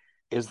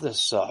is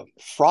this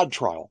fraud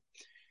trial.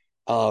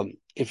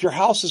 If your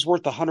house is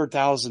worth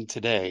 $100,000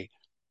 today,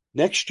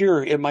 next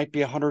year it might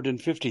be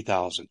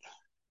 $150,000.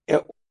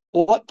 At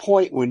what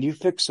point, when you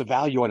fix the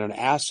value on an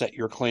asset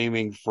you're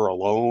claiming for a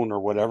loan or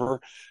whatever,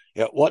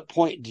 at what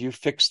point do you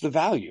fix the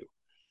value?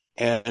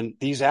 And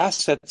these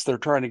assets they're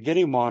trying to get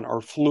him on are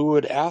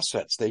fluid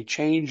assets. They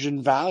change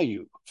in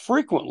value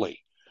frequently.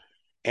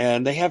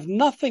 And they have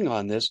nothing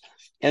on this.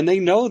 And they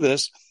know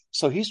this.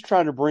 So he's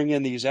trying to bring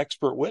in these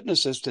expert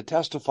witnesses to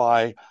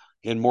testify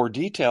in more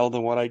detail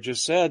than what I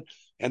just said.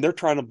 And they're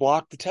trying to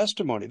block the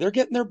testimony. They're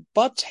getting their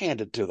butts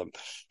handed to them.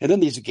 And then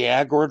these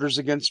gag orders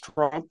against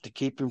Trump to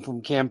keep him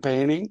from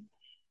campaigning.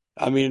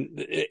 I mean,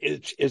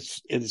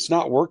 it's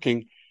not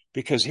working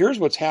because here's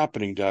what's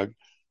happening, Doug.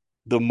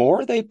 The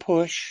more they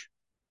push,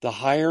 the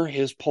higher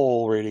his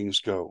poll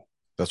ratings go.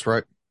 That's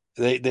right.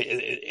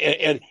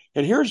 And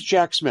here's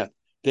Jack Smith.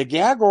 The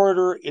gag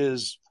order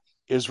is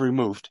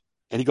removed,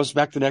 and he goes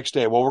back the next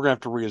day. Well, we're gonna have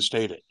to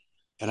reinstate it.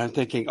 And I'm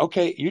thinking,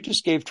 okay, you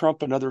just gave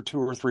Trump another 2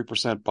 or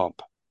 3%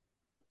 bump.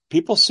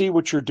 People see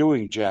what you're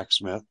doing, Jack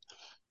Smith.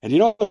 And you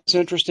know what's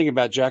interesting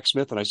about Jack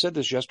Smith? And I said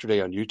this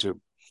yesterday on YouTube.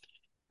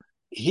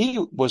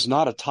 He was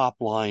not a top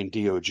line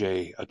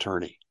DOJ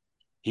attorney.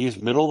 He's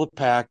middle of the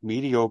pack,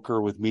 mediocre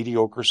with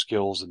mediocre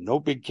skills and no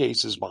big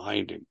cases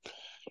behind him.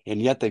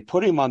 And yet they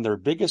put him on their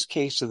biggest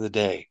case of the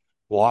day.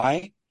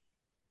 Why?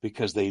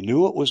 Because they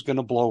knew it was going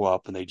to blow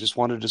up and they just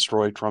want to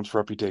destroy Trump's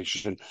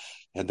reputation.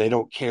 And they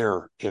don't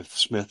care if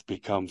Smith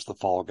becomes the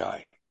fall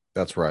guy.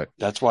 That's right.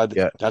 That's why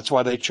Yeah. that's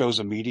why they chose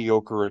a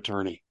mediocre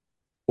attorney.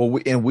 Well,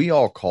 we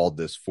all called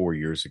this 4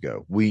 years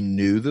ago. We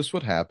knew this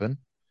would happen.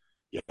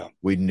 Yeah.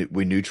 We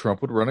knew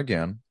Trump would run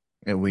again,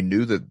 and we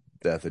knew that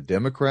the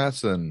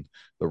Democrats and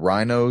the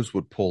rhinos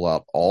would pull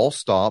out all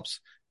stops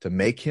to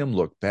make him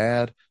look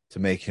bad, to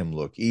make him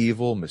look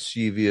evil,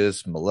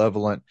 mischievous,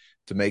 malevolent,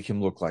 to make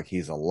him look like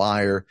he's a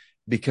liar,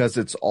 because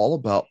it's all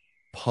about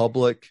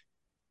public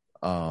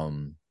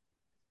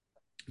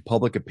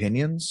public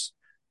opinions,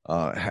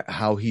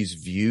 how he's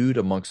viewed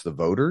amongst the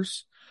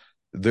voters.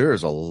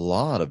 There's a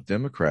lot of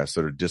Democrats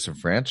that are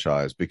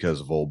disenfranchised because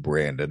of old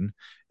Brandon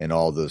and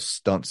all the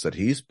stunts that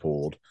he's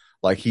pulled.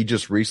 Like he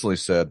just recently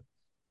said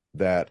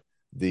that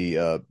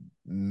the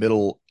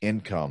middle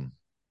income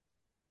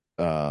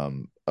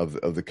of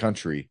the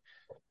country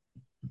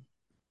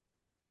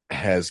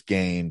has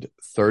gained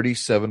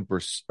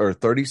 37% or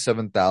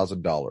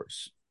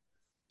 $37,000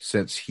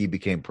 since he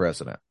became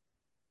president.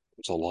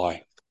 It's a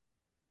lie.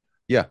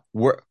 Yeah,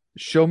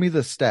 show me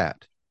the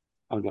stat.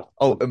 Oh, no.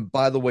 Oh, and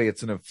by the way,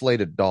 it's an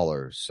inflated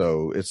dollar,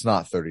 so it's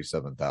not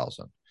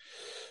 37,000.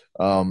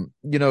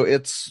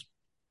 It's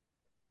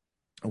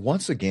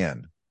once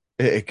again,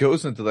 it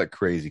goes into that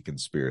crazy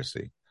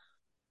conspiracy.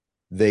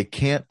 They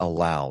can't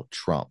allow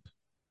Trump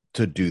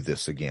to do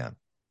this again.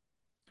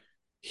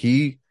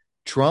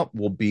 Trump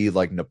will be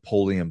like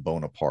Napoleon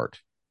Bonaparte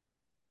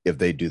if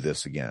they do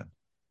this again.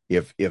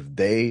 If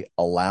they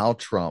allow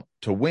Trump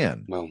to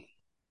win, Well,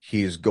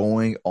 he's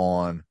going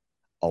on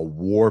a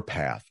war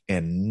path,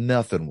 and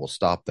nothing will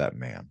stop that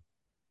man.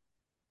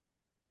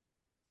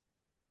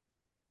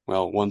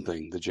 well, one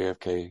thing, the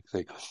JFK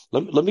thing.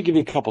 Let me give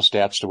you a couple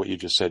stats to what you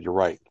just said. You're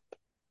right.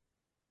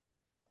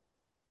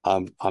 I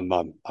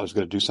was going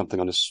to do something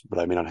on this, but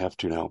I may not have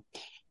to now.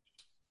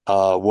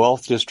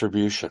 Wealth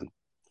distribution.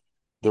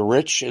 The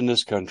rich in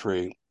this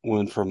country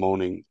went from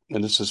owning,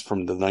 and this is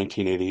from the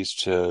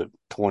 1980s to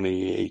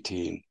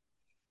 2018.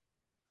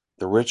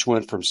 The rich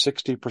went from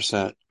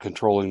 60%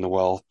 controlling the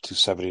wealth to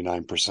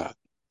 79%,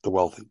 the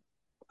wealthy.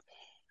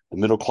 The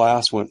middle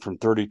class went from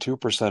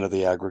 32% of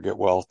the aggregate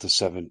wealth to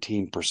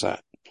 17%.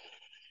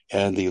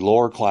 And the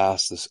lower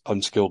class, this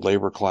unskilled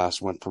labor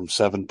class, went from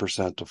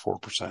 7% to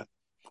 4%.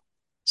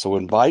 So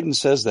when Biden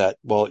says that,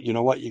 well, you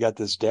know what? You got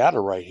this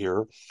data right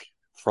here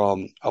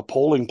from a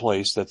polling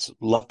place that's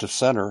left of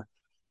center,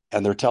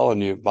 and they're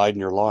telling you, Biden,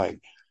 you're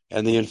lying.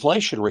 And the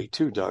inflation rate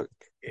too, Doug.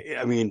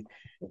 I mean,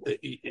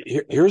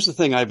 here's the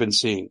thing I've been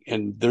seeing,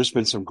 and there's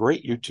been some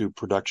great YouTube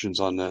productions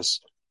on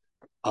this.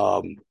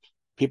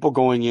 People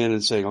going in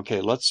and saying, okay,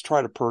 let's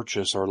try to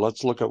purchase, or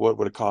let's look at what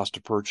would it cost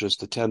to purchase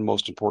the 10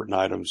 most important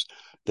items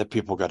that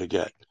people got to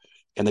get.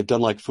 And they've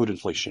done like food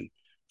inflation.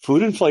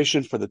 Food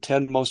inflation for the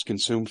 10 most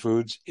consumed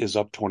foods is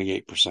up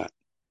 28%.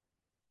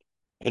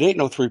 It ain't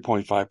no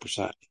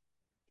 3.5%.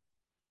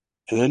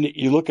 And then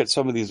you look at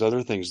some of these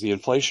other things. The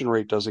inflation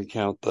rate doesn't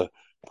count the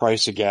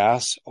price of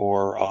gas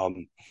or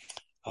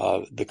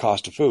the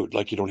cost of food,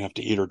 like you don't have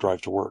to eat or drive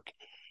to work.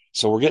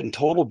 So we're getting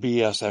total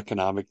BS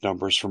economic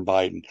numbers from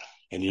Biden.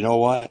 And you know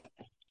what?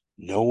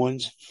 No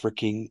one's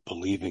freaking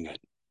believing it.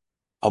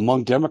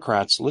 Among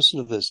Democrats, listen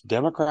to this.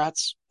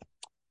 Democrats,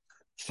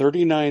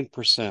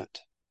 39%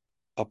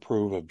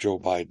 approve of Joe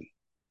Biden.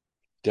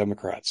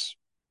 Democrats.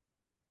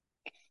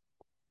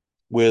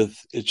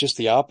 It's just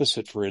the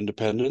opposite for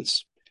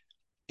independents.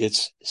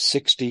 It's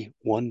 61%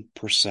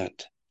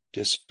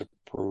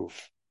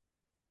 disapprove.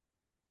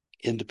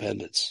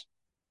 Independents.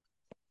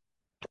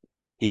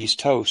 He's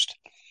toast.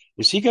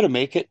 Is he going to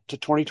make it to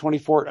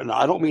 2024? And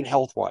I don't mean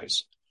health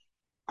wise.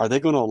 Are they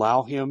going to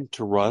allow him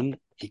to run?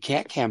 He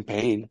can't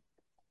campaign.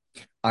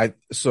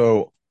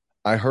 So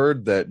I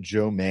heard that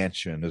Joe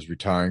Manchin is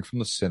retiring from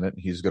the Senate.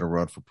 He's going to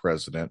run for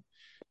president.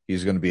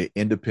 He's going to be an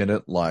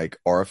independent like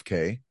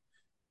RFK,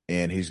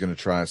 and he's going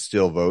to try and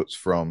steal votes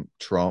from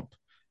Trump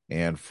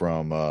and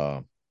from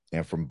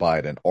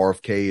Biden.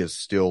 RFK is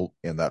still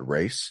in that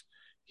race.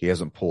 He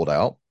hasn't pulled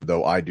out,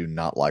 though I do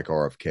not like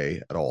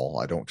RFK at all.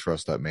 I don't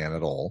trust that man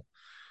at all.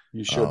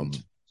 You shouldn't.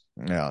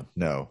 Yeah,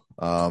 no.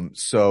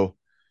 So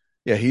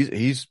yeah,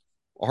 he's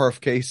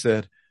RFK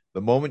said,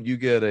 the moment you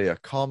get a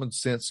common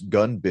sense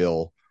gun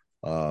bill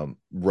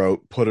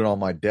wrote, put it on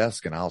my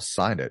desk and I'll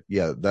sign it.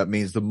 Yeah, that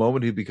means the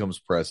moment he becomes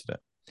president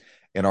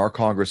and our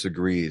Congress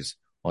agrees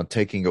on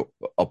taking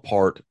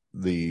apart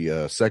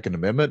the Second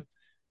Amendment,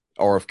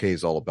 RFK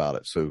is all about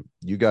it. So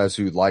you guys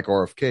who like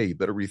RFK, you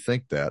better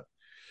rethink that.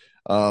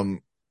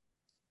 Um,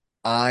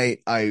 I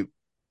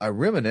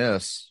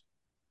reminisce.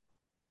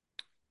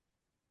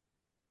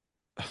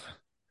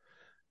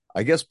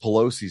 I guess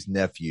Pelosi's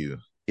nephew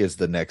is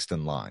the next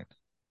in line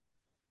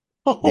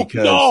Oh,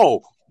 because,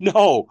 no,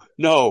 no,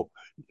 no.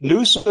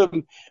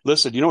 Newsom,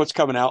 listen, you know what's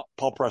coming out?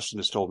 Paul Preston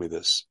has told me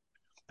this,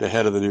 the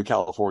head of the New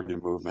California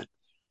movement.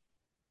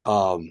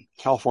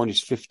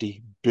 California's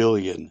 $50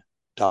 billion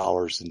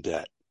in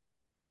debt.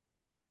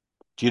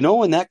 Do you know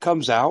when that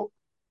comes out?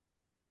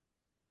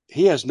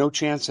 He has no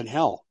chance in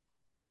hell.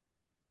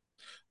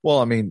 well,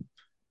 I mean,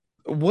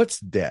 what's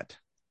debt?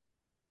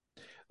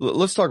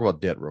 Let's talk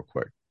about debt real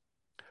quick.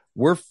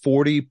 We're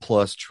 40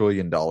 plus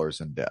trillion dollars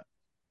in debt.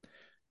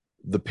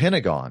 The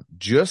Pentagon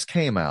just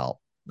came out.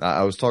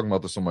 I was talking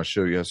about this on my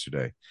show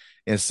yesterday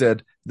and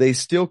said they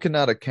still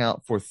cannot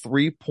account for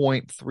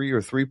 3.3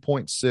 or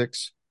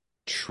 3.6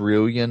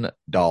 trillion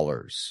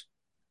dollars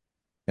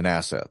in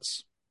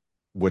assets,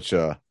 which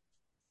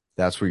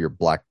that's where your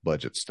black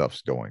budget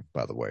stuff's going,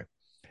 by the way.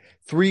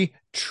 3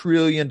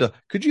 trillion.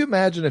 Could you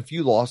imagine if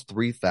you lost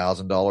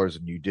 $3,000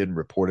 and you didn't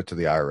report it to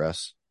the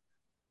IRS?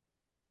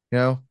 You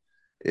know,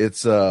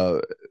 it's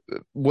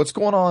what's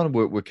going on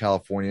with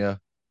California.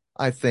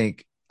 I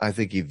think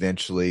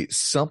eventually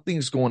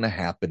something's going to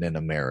happen in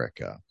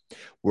America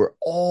where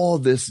all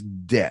this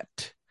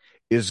debt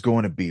is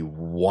going to be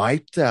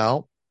wiped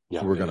out.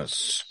 Yeah, We're it going to is.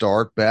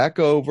 start back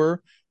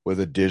over with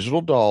a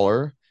digital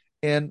dollar,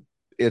 and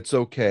it's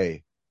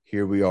okay.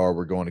 Here we are.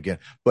 We're going again.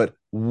 But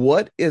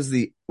what is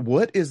the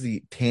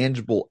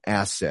tangible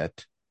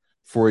asset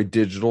for a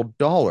digital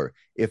dollar?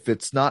 If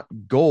it's not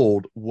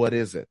gold, what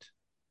is it?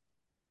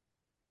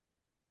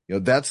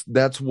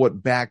 That's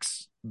what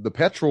backs the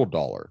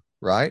petrodollar,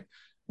 right?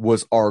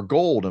 Was our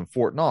gold in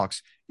Fort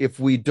Knox. If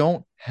we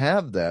don't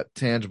have that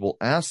tangible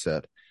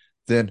asset,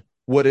 then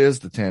what is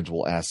the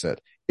tangible asset?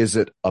 Is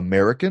it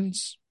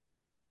Americans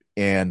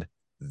and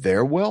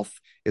their wealth?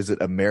 Is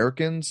it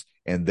Americans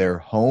and their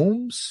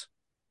homes?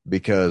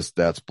 Because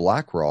that's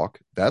BlackRock.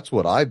 That's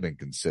what I've been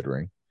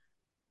considering.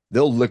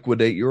 They'll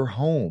liquidate your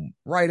home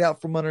right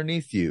out from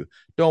underneath you.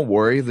 Don't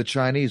worry, the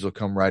Chinese will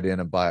come right in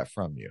and buy it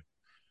from you.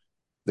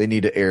 They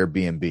need an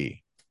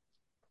Airbnb.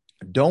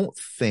 Don't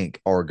think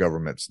our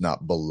government's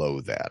not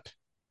below that.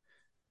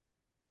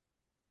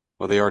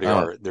 Well, they already I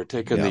don't, are. They're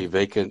taking yeah. the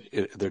vacant.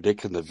 They're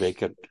taking the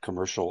vacant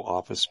commercial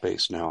office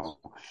space now.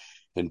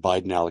 And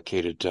Biden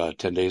allocated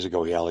 10 days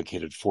ago. He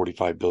allocated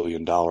 $45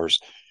 billion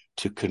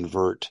to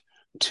convert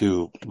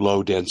to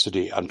low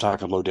density. I'm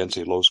talking low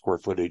density, low square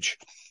footage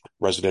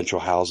residential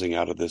housing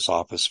out of this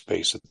office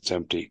space that's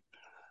empty.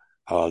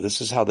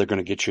 This is how they're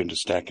going to get you into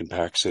stack and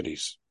pack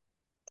cities.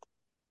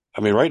 I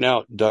mean, right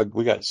now, Doug,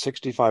 we got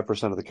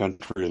 65% of the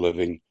country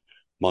living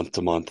month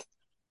to month,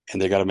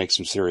 and they got to make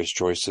some serious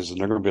choices, and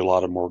there are going to be a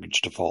lot of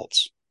mortgage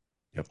defaults.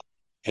 Yep.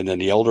 And then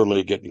the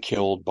elderly getting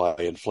killed by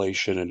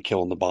inflation and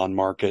killing the bond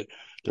market.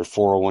 Their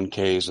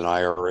 401ks and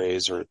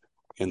IRAs are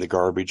in the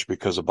garbage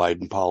because of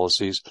Biden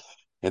policies,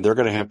 and they're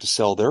going to have to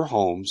sell their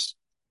homes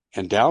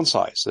and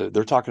downsize.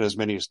 They're talking as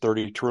many as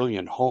 30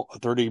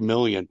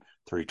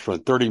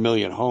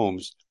 million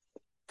homes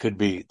could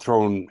be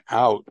thrown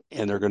out,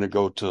 and they're going to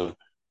go to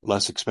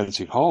less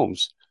expensive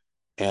homes.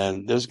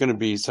 And there's going to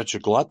be such a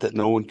glut that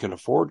no one can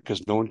afford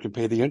because no one can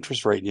pay the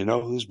interest rate. And you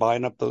know who's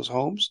buying up those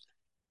homes?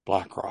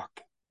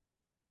 BlackRock.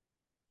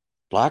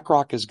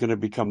 BlackRock is going to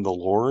become the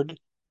lord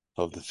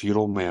of the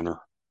feudal manor.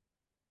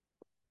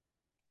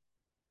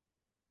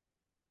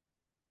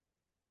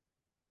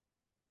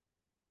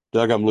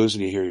 Doug, I'm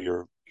losing you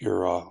here.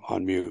 You're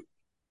on mute.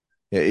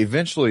 Yeah,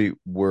 eventually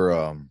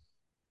we're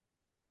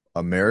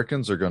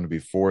Americans are going to be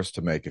forced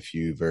to make a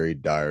few very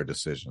dire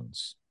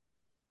decisions.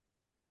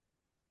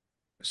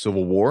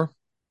 Civil war,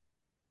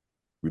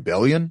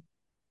 rebellion,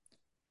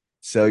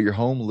 sell your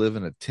home, live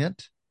in a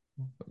tent,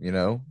 you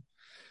know.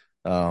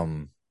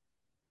 Um,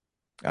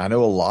 I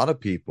know a lot of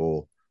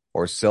people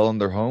are selling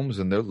their homes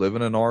and they're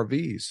living in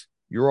RVs.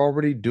 You're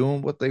already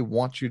doing what they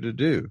want you to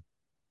do,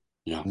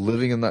 Yeah.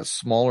 living in that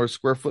smaller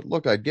square foot.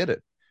 Look, I get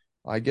it.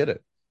 I get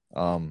it.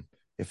 Um,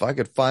 if I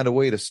could find a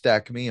way to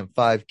stack me and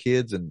five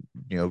kids and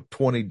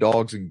 20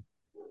 dogs and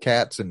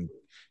cats and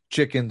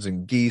chickens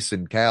and geese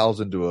and cows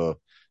into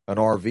an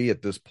RV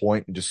at this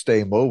point and just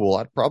stay mobile,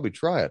 I'd probably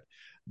try it.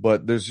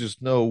 But there's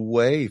just no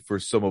way for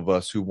some of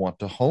us who want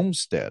to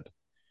homestead.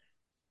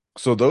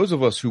 So those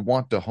of us who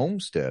want to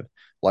homestead,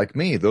 like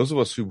me, those of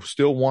us who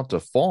still want to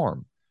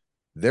farm,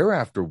 they're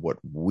after what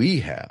we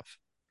have,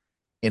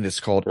 and it's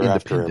called They're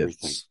after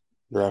everything. independence.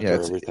 They're Yeah, after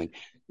it's everything.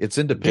 it's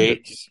Gate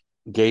independence.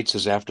 Gates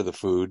is after the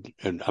food.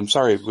 And I'm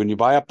sorry, when you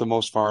buy up the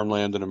most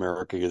farmland in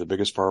America, you're the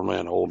biggest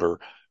farmland holder,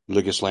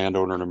 biggest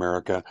landowner in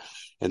America,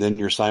 and then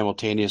you're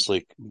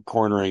simultaneously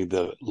cornering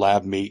the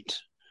lab meat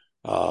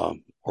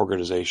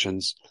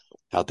organizations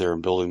out there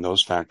and building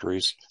those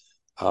factories.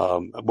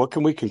 What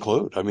can we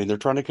conclude? I mean, they're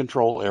trying to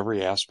control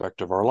every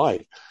aspect of our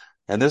life.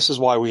 And this is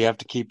why we have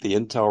to keep the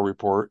Intel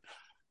report,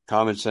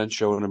 Common Sense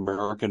Show, and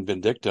American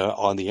Vindicta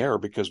on the air,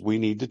 because we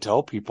need to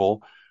tell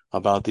people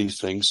about these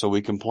things so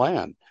we can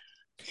plan.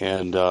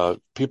 And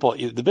people,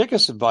 the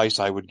biggest advice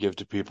I would give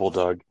to people,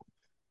 Doug,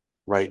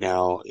 right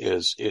now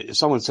is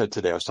someone said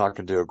today, I was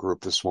talking to a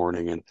group this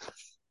morning, and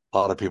a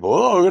lot of people,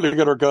 oh, we're going to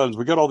get our guns.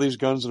 We got all these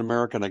guns in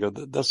America. And I go,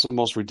 that's the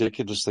most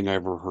ridiculous thing I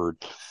ever heard.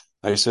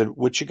 I said,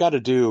 what you got to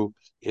do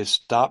is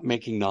stop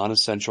making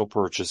non-essential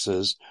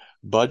purchases,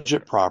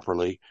 budget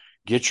properly,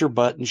 get your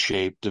butt in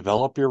shape,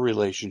 develop your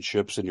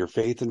relationships and your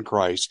faith in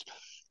Christ.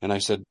 And I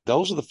said,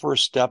 those are the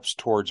first steps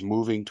towards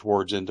moving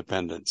towards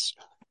independence.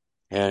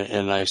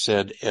 And I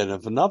said, and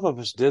if enough of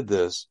us did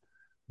this,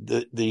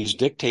 these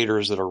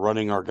dictators that are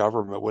running our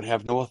government would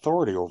have no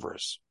authority over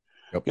us.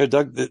 Yep. You know,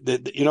 Doug,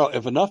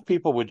 if enough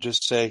people would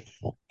just say,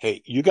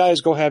 hey, you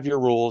guys go have your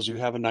rules. You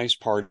have a nice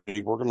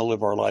party. We're going to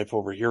live our life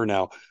over here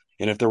now.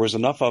 And if there was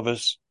enough of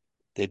us,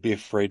 they'd be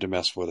afraid to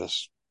mess with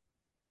us.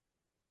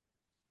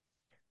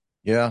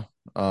 Yeah.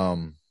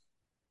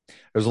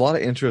 There's a lot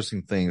of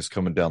interesting things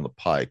coming down the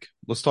pike.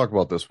 Let's talk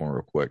about this one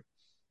real quick.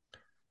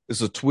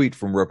 This is a tweet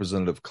from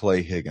Representative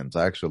Clay Higgins.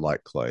 I actually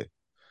like Clay.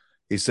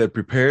 He said,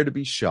 prepare to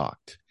be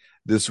shocked.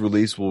 This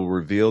release will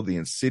reveal the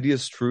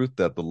insidious truth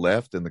that the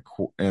left and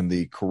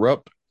the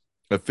corrupt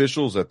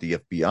officials at the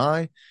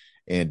FBI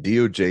and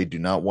DOJ do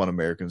not want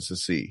Americans to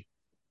see.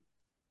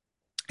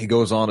 He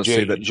goes on to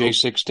say that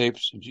J6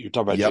 tapes. You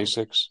talk about yep,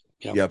 J6.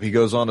 Yep. He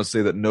goes on to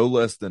say that no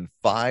less than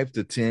 5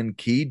 to 10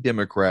 key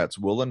Democrats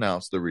will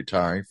announce they're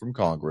retiring from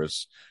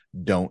Congress.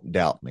 Don't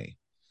doubt me.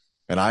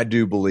 And I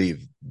do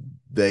believe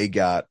they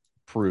got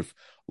proof.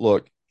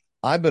 Look,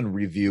 I've been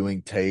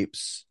reviewing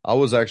tapes. I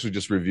was actually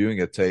just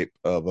reviewing a tape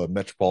of a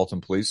Metropolitan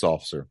police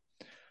officer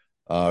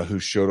who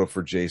showed up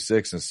for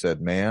J6 and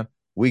said, man,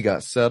 we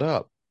got set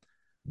up.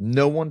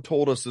 No one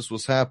told us this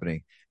was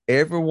happening.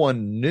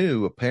 Everyone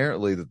knew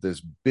apparently that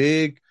this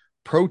big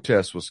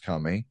protest was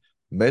coming.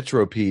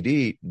 Metro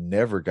PD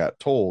never got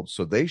told,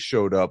 so they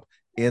showed up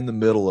in the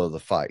middle of the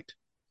fight.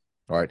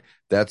 All right,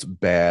 that's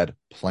bad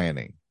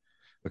planning.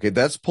 Okay,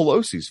 that's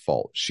Pelosi's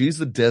fault. She's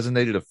the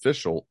designated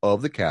official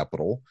of the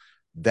Capitol.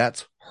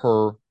 That's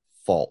her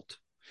fault.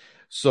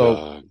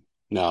 So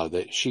no,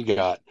 that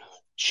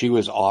she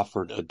was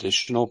offered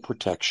additional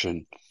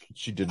protection.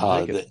 She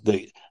didn't take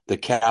it. The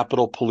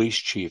Capitol Police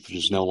Chief,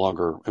 who's no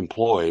longer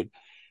employed,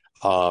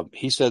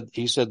 he said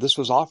this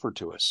was offered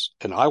to us,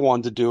 and I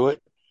wanted to do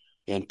it,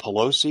 and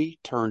Pelosi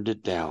turned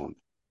it down.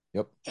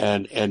 Yep.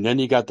 And then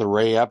you got the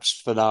Ray Epps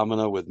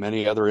phenomena with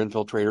many other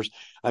infiltrators.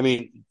 I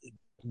mean,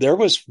 there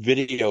was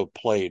video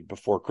played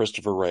before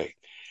Christopher Wray,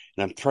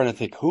 and I'm trying to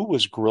think who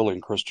was grilling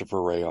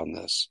Christopher Wray on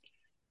this,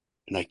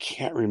 and I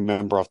can't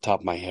remember off the top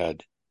of my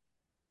head.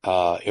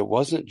 It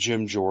wasn't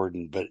Jim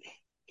Jordan, but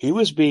he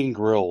was being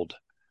grilled,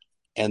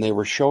 and they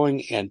were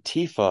showing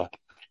Antifa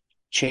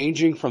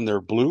changing from their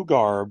blue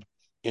garb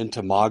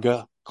into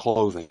MAGA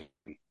clothing.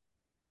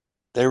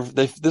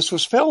 This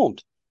was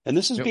filmed, and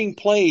this is being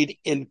played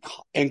in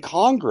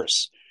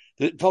Congress.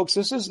 Folks,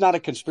 this is not a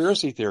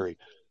conspiracy theory.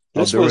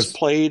 This was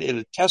played in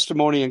a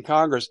testimony in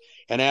Congress,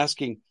 and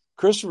asking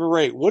Christopher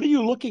Wray, what are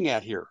you looking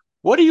at here?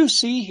 What do you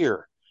see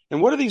here?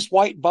 And what are these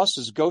white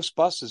buses, ghost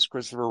buses,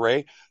 Christopher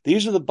Wray?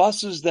 These are the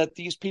buses that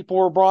these people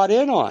were brought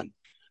in on.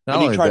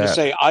 And he tried to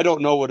say, I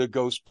don't know what a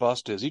ghost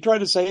bus is. He tried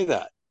to say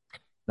that.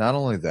 Not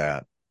only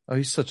that, oh,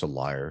 he's such a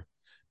liar.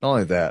 Not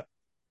only that,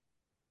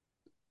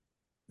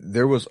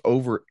 there was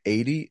over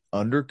 80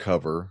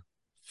 undercover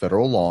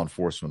federal law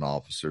enforcement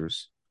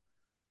officers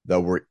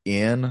that were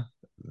in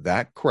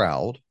that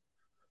crowd,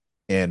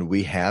 and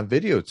we have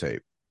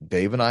videotape.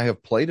 Dave and I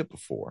have played it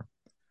before,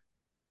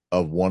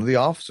 of one of the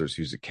officers.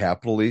 He's a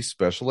Capitol East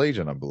special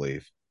agent, I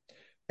believe.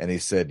 And he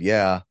said,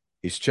 yeah,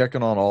 he's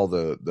checking on all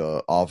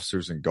the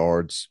officers and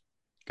guards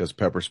because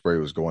pepper spray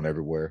was going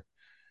everywhere.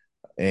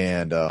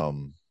 And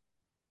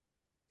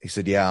he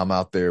said, yeah, I'm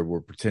out there.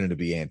 We're pretending to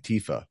be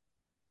Antifa.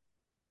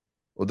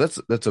 Well,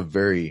 that's a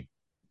very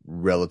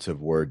relative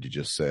word you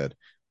just said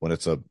when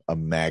it's a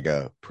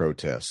MAGA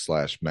protest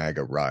 /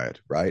 MAGA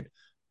riot, right?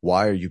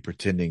 Why are you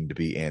pretending to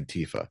be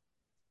Antifa?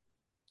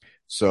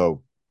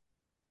 So,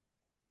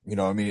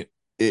 I mean,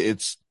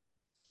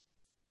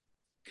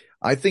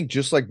 I think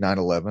just like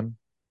 9/11,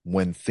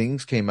 when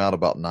things came out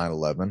about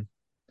 9/11,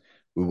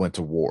 we went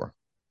to war.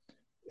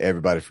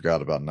 Everybody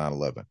forgot about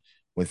 9/11.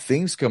 When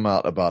things come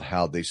out about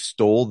how they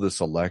stole this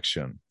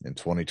election in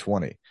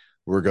 2020,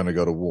 we're going to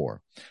go to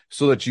war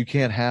so that you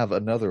can't have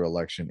another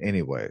election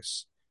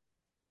anyways.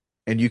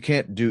 And you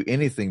can't do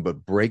anything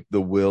but break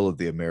the will of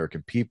the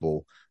American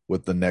people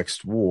with the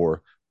next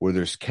war, where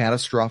there's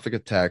catastrophic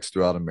attacks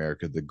throughout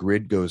America. The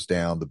grid goes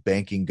down, the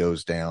banking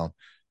goes down.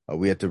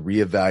 We have to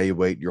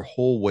reevaluate your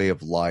whole way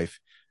of life.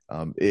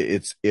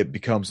 It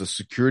becomes a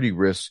security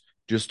risk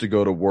just to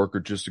go to work or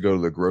just to go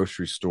to the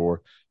grocery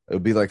store. It'll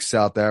be like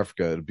South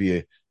Africa.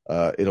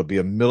 It'll be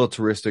a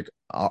militaristic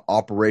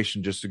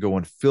operation just to go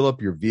and fill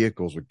up your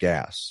vehicles with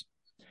gas.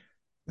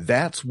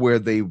 That's where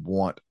they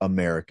want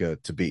America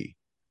to be.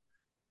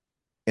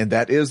 And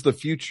that is the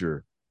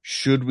future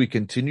should we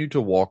continue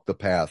to walk the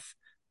path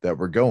that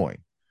we're going.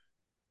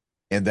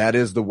 And that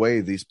is the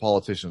way these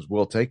politicians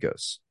will take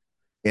us.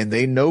 And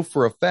they know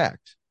for a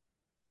fact,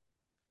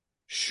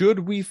 should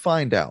we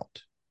find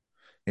out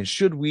and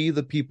should we,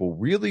 the people,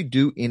 really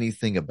do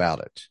anything about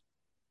it,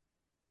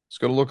 it's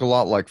going to look a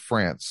lot like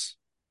France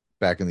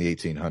back in the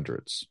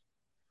 1800s.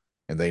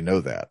 And they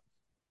know that.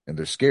 And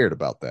they're scared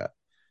about that.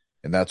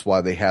 And that's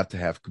why they have to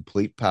have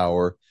complete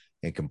power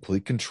and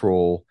complete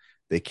control.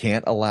 They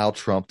can't allow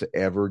Trump to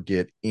ever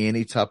get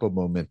any type of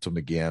momentum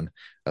again.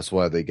 That's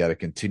why they got to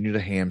continue to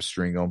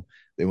hamstring them.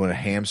 They want to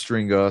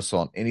hamstring us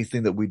on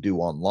anything that we do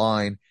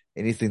online,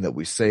 anything that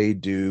we say,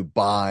 do,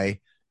 buy,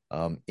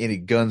 any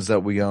guns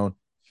that we own.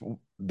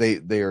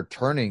 They are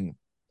turning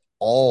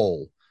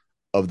all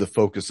of the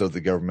focus of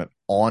the government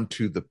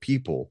onto the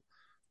people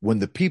when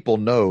the people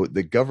know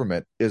the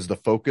government is the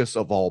focus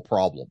of all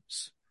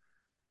problems.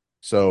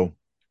 So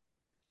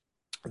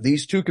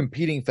these two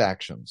competing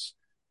factions,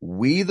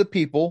 we the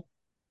people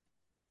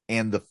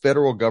and the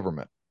federal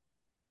government,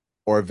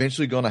 are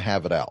eventually going to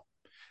have it out.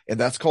 And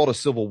that's called a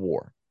civil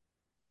war.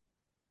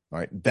 All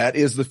right. That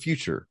is the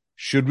future.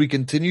 Should we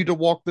continue to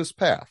walk this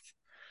path?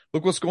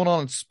 Look what's going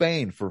on in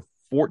Spain for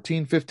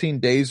 14, 15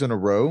 days in a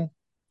row.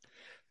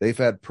 They've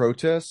had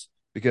protests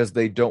because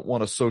they don't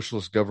want a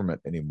socialist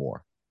government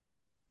anymore.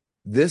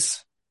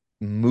 This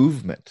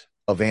movement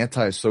of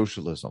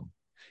anti-socialism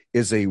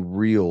is a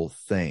real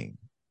thing,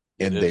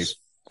 and they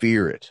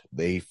fear it.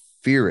 They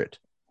fear it.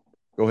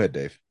 Go ahead,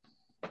 Dave.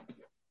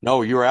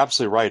 No, you're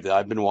absolutely right.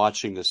 I've been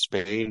watching the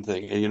Spain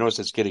thing, and you notice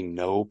it's getting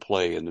no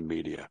play in the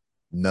media.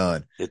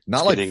 None. It's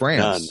Not like getting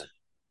France. none.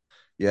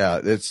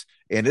 Yeah,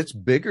 it's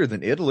bigger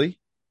than Italy.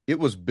 It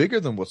was bigger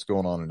than what's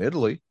going on in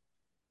Italy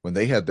when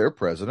they had their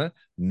president.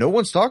 No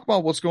one's talking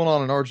about what's going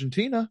on in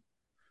Argentina.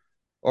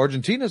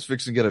 Argentina's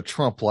fixing to get a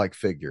Trump-like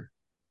figure.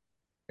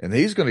 And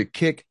he's going to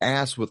kick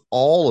ass with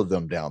all of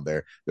them down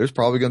there. There's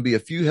probably going to be a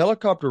few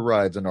helicopter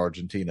rides in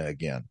Argentina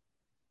again.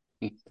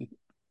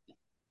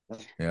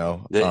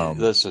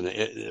 Listen,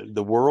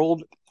 the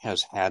world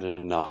has had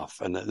enough.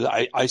 And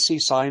I see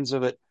signs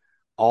of it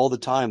all the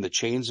time. The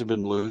chains have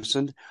been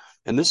loosened.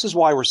 And this is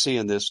why we're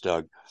seeing this,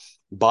 Doug.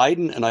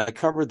 Biden, and I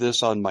covered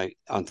this on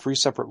 3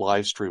 separate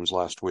live streams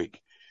last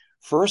week.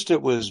 First,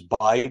 it was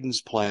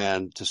Biden's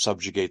plan to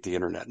subjugate the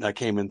internet. And that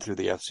came in through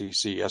the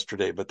FCC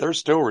yesterday, but they're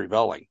still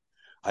rebelling.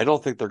 I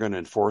don't think they're going to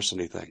enforce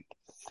anything.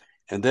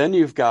 And then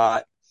you've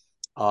got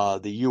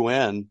the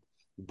UN.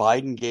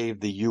 Biden gave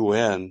the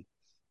UN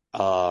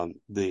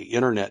the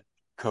internet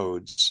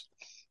codes,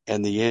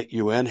 and the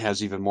UN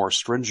has even more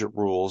stringent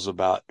rules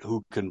about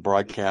who can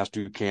broadcast,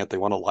 who can't. They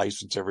want to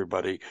license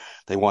everybody.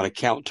 They want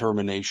to count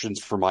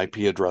terminations from IP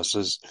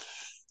addresses.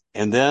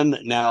 And then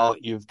now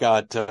you've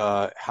got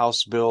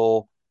House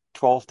Bill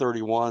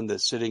 1231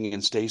 that's sitting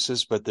in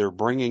stasis, but they're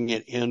bringing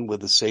it in with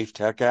the Safe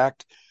Tech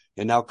Act.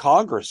 And now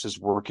Congress is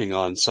working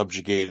on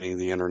subjugating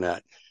the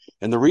internet.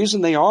 And the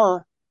reason they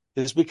are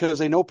is because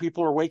they know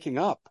people are waking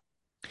up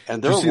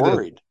and they're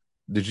worried.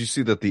 Did you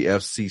see that the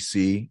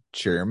FCC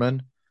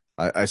chairman,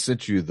 I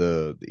sent you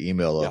the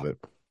email of it.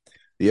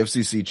 The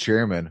FCC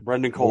chairman,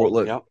 Brendan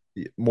Cole,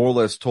 more or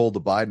less told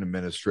the Biden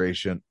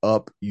administration,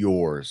 up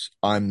yours.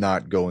 I'm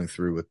not going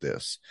through with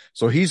this.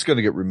 So he's going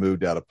to get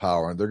removed out of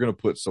power, and they're going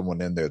to put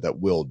someone in there that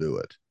will do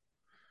it.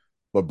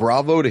 But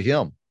bravo to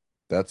him.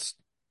 That's,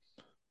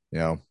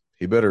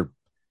 he better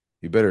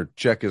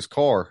check his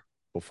car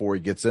before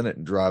he gets in it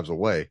and drives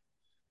away.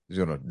 He's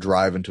going to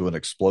drive into an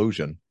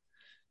explosion.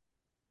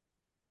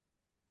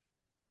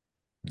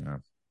 Yeah.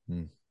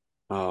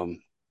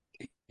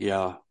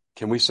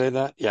 Can we say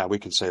that? Yeah, we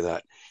can say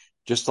that.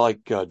 Just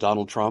like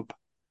Donald Trump.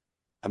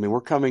 I mean,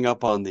 we're coming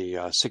up on the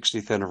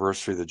 60th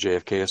anniversary of the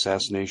JFK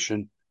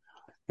assassination.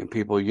 And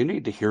people, you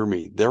need to hear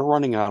me. They're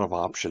running out of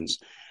options.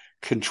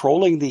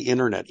 Controlling the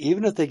internet,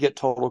 even if they get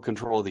total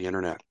control of the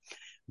internet,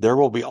 there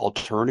will be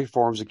alternative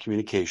forms of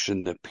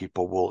communication that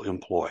people will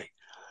employ.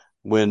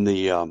 When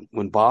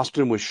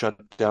Boston was shut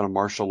down in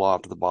martial law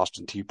after the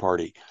Boston Tea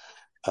Party,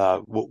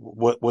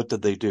 what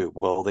did they do?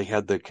 Well, they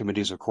had the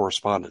committees of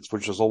correspondence,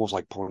 which was almost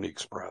like Pony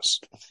Express.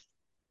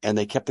 And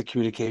they kept the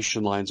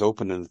communication lines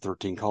open in the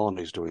 13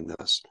 colonies doing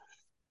this.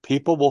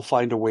 People will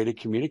find a way to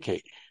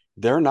communicate.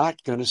 They're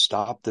not going to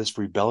stop this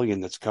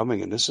rebellion that's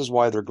coming. And this is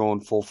why they're going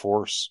full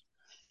force.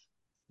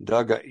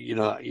 Doug,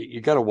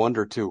 you got to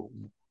wonder too,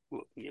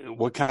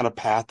 what kind of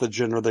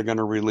pathogen are they going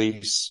to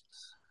release?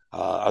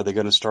 Are they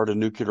going to start a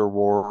nuclear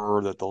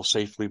war that they'll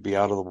safely be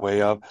out of the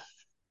way of?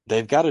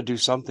 They've got to do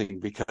something,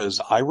 because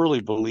I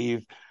really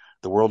believe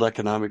the World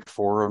Economic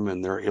Forum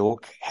and their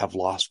ilk have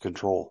lost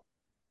control.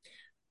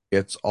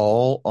 It's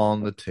all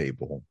on the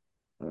table.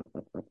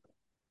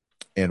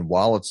 And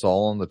while it's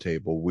all on the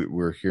table,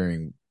 we're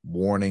hearing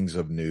warnings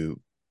of new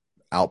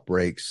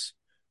outbreaks.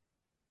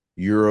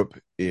 Europe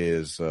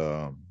is,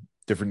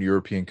 different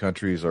European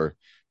countries are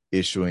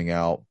issuing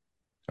out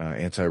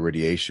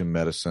anti-radiation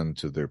medicine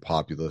to their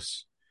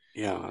populace.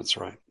 Yeah, that's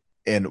right.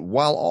 And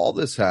while all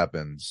this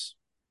happens,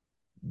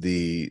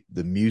 The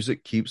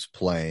music keeps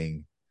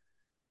playing.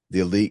 The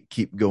elite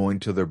keep going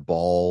to their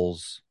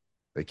balls.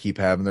 They keep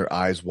having their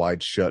eyes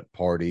wide shut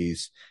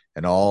parties,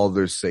 and all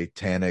their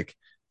satanic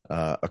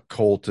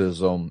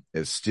occultism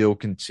is still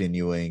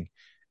continuing.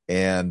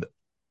 And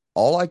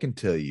all I can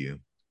tell you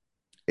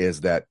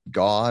is that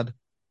God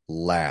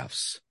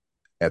laughs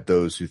at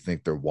those who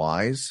think they're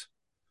wise.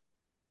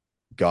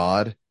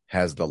 God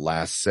has the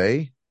last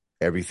say.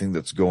 Everything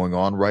that's going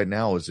on right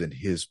now is in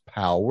his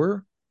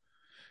power.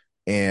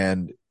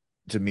 And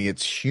to me,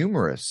 it's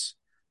humorous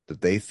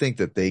that they think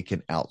that they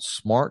can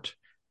outsmart,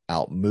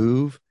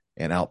 outmove,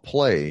 and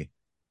outplay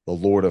the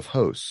Lord of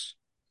hosts.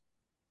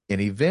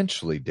 And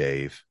eventually,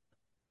 Dave,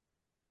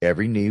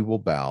 every knee will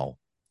bow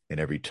and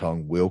every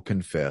tongue will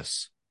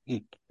confess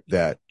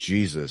that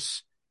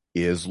Jesus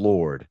is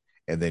Lord.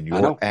 And then I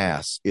your know.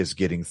 ass is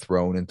getting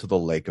thrown into the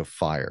lake of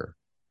fire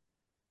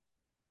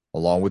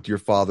along with your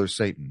father,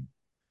 Satan.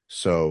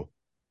 So,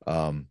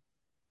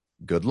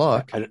 good I,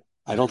 luck. I,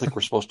 I don't think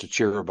we're supposed to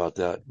cheer about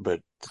that,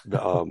 but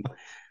um,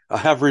 I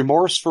have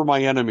remorse for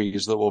my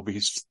enemies that will be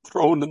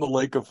thrown in the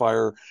lake of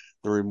fire.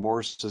 The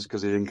remorse is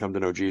because they didn't come to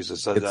know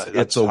Jesus.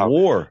 It's a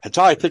war. That's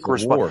how I It's think a we're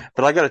supposed. war.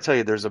 But I got to tell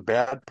you, there's a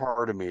bad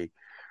part of me,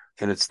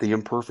 and it's the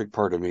imperfect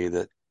part of me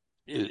that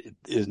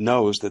it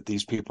knows that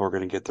these people are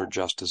going to get their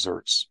just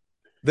desserts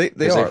They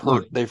because are.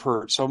 Look, they've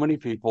hurt so many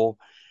people.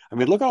 I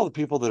mean, look at all the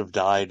people that have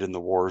died in the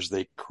wars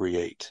they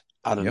create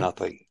out of yep.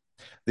 nothing.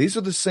 These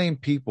are the same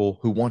people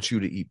who want you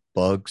to eat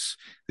bugs.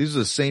 These are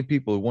the same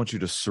people who want you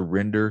to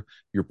surrender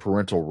your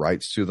parental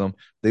rights to them.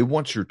 They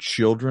want your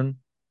children.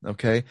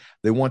 Okay.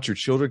 They want your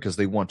children because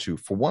they want to,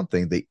 for one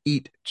thing, they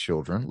eat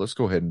children. Let's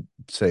go ahead and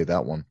say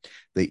that one.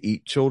 They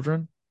eat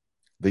children.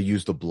 They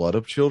use the blood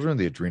of children,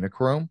 the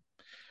adrenochrome.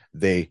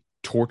 They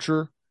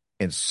torture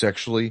and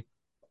sexually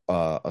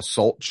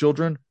assault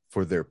children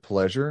for their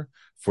pleasure,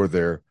 for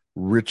their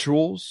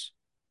rituals.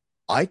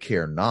 I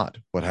care not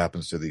what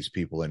happens to these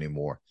people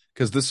anymore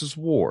because this is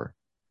war.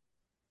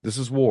 This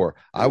is war.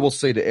 I I will know.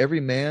 say to every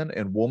man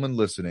and woman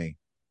listening,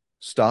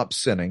 stop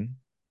sinning,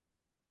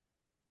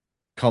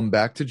 come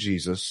back to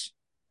Jesus.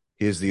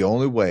 He is the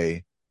only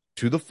way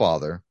to the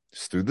Father.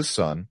 It's through the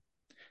Son.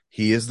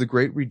 He is the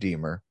great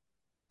Redeemer.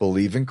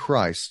 Believe in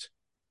Christ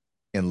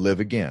and live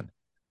again.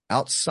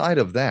 Outside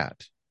of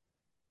that,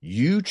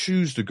 you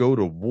choose to go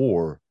to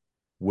war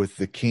with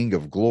the King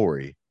of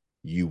Glory,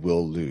 you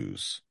will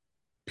lose.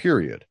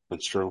 Period.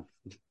 That's true.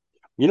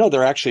 You know,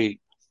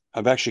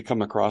 I've actually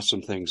come across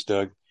some things,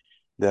 Doug,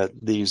 that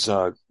these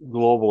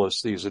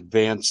globalists, these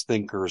advanced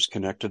thinkers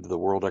connected to the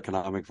World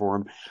Economic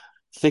Forum,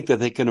 think that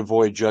they can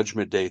avoid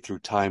Judgment Day through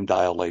time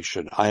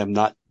dilation. I am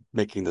not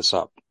making this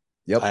up.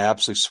 Yep. I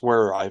absolutely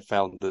swear I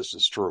found this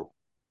is true.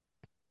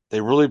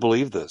 They really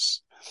believe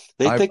this.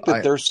 They I've think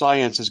that their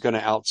science is going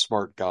to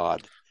outsmart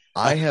God.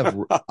 I have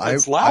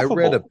It's I laughable.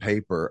 read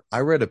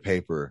a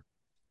paper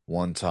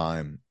one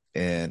time,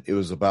 and it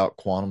was about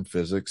quantum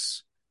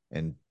physics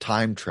and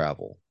time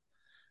travel,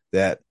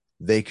 that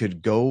they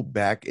could go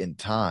back in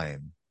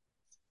time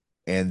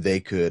and they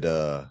could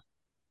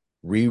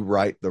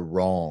rewrite the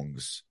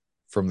wrongs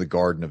from the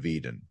Garden of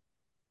Eden.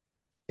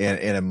 And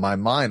in my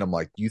mind, I'm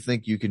like, you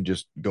think you can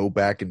just go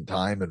back in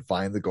time and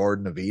find the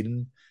Garden of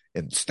Eden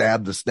and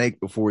stab the snake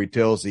before he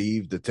tells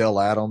Eve to tell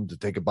Adam to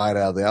take a bite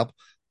out of the apple?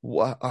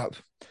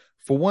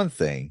 For one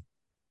thing,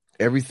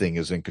 everything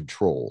is in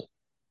control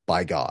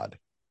by God.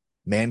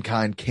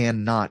 Mankind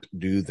cannot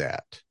do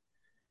that.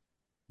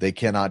 They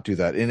cannot do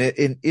that.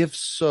 And if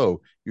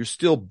so, you're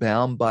still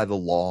bound by the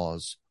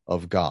laws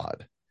of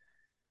God,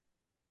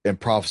 and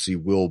prophecy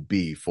will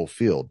be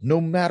fulfilled no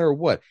matter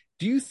what.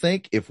 Do you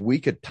think if we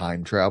could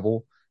time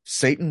travel,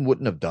 Satan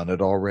wouldn't have done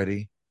it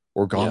already,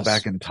 or gone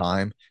back Yes. in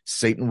time?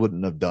 Satan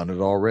wouldn't have done it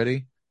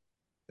already.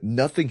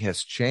 Nothing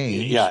has Yeah,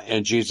 changed.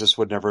 and Jesus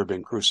would never have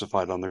been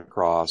crucified on the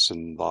cross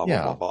and blah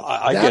blah blah Yeah. blah.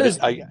 I get it.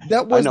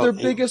 That I was know. their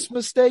biggest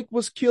mistake,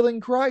 was killing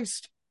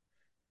Christ.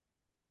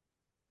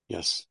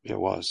 Yes, it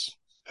was,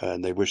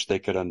 and they wish they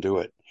could undo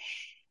it.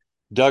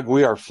 Doug,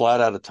 we are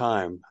flat out of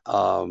time.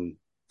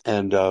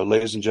 And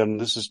ladies and gentlemen,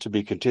 this is to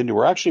be continued.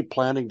 We're actually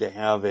planning to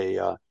have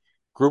a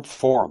group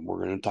forum.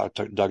 We're going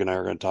to Doug and I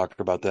are going to talk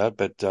about that,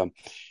 but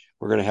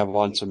we're going to have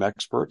on some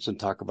experts and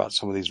talk about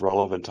some of these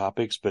relevant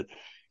topics. But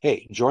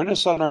hey, join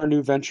us on our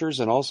new ventures,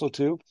 and also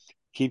too,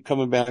 keep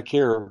coming back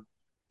here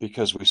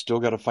because we still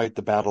got to fight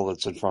the battle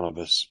that's in front of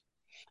us.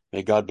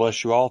 May God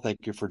bless you all.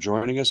 Thank you for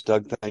joining us.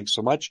 Doug, thanks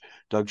so much.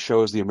 Doug's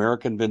show is the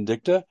American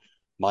Vindicta.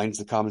 Mine's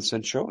the Common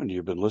Sense Show, and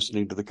you've been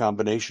listening to the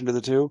combination of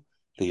the two,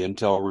 the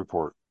Intel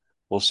Report.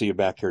 We'll see you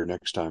back here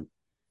next time.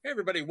 Hey,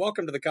 everybody.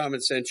 Welcome to the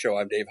Common Sense Show.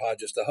 I'm Dave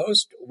Hodges, the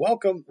host.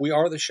 Welcome. We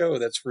are the show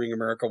that's freeing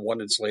America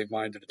one enslaved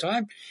mind at a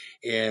time.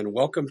 And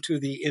welcome to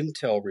the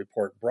Intel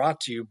Report, brought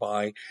to you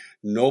by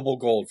Noble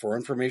Gold. For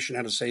information on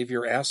how to save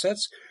your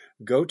assets,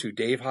 go to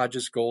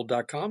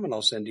davehodgesgold.com, and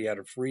I'll send you out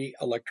a free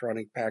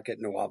electronic packet,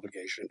 no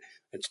obligation.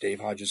 It's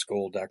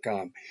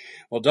davehodgesgold.com.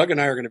 Well, Doug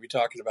and I are going to be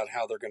talking about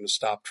how they're going to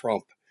stop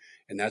Trump.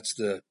 And that's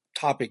the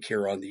topic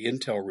here on the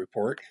Intel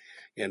report.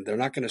 And they're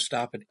not going to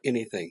stop at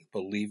anything,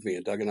 believe me.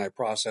 And Doug and I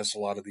process a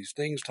lot of these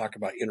things, talk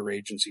about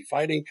interagency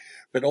fighting,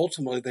 but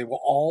ultimately they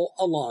will all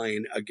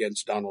align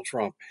against Donald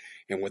Trump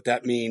and what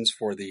that means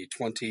for the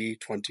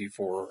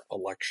 2024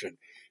 election.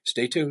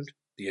 Stay tuned.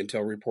 The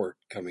Intel report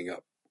coming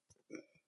up.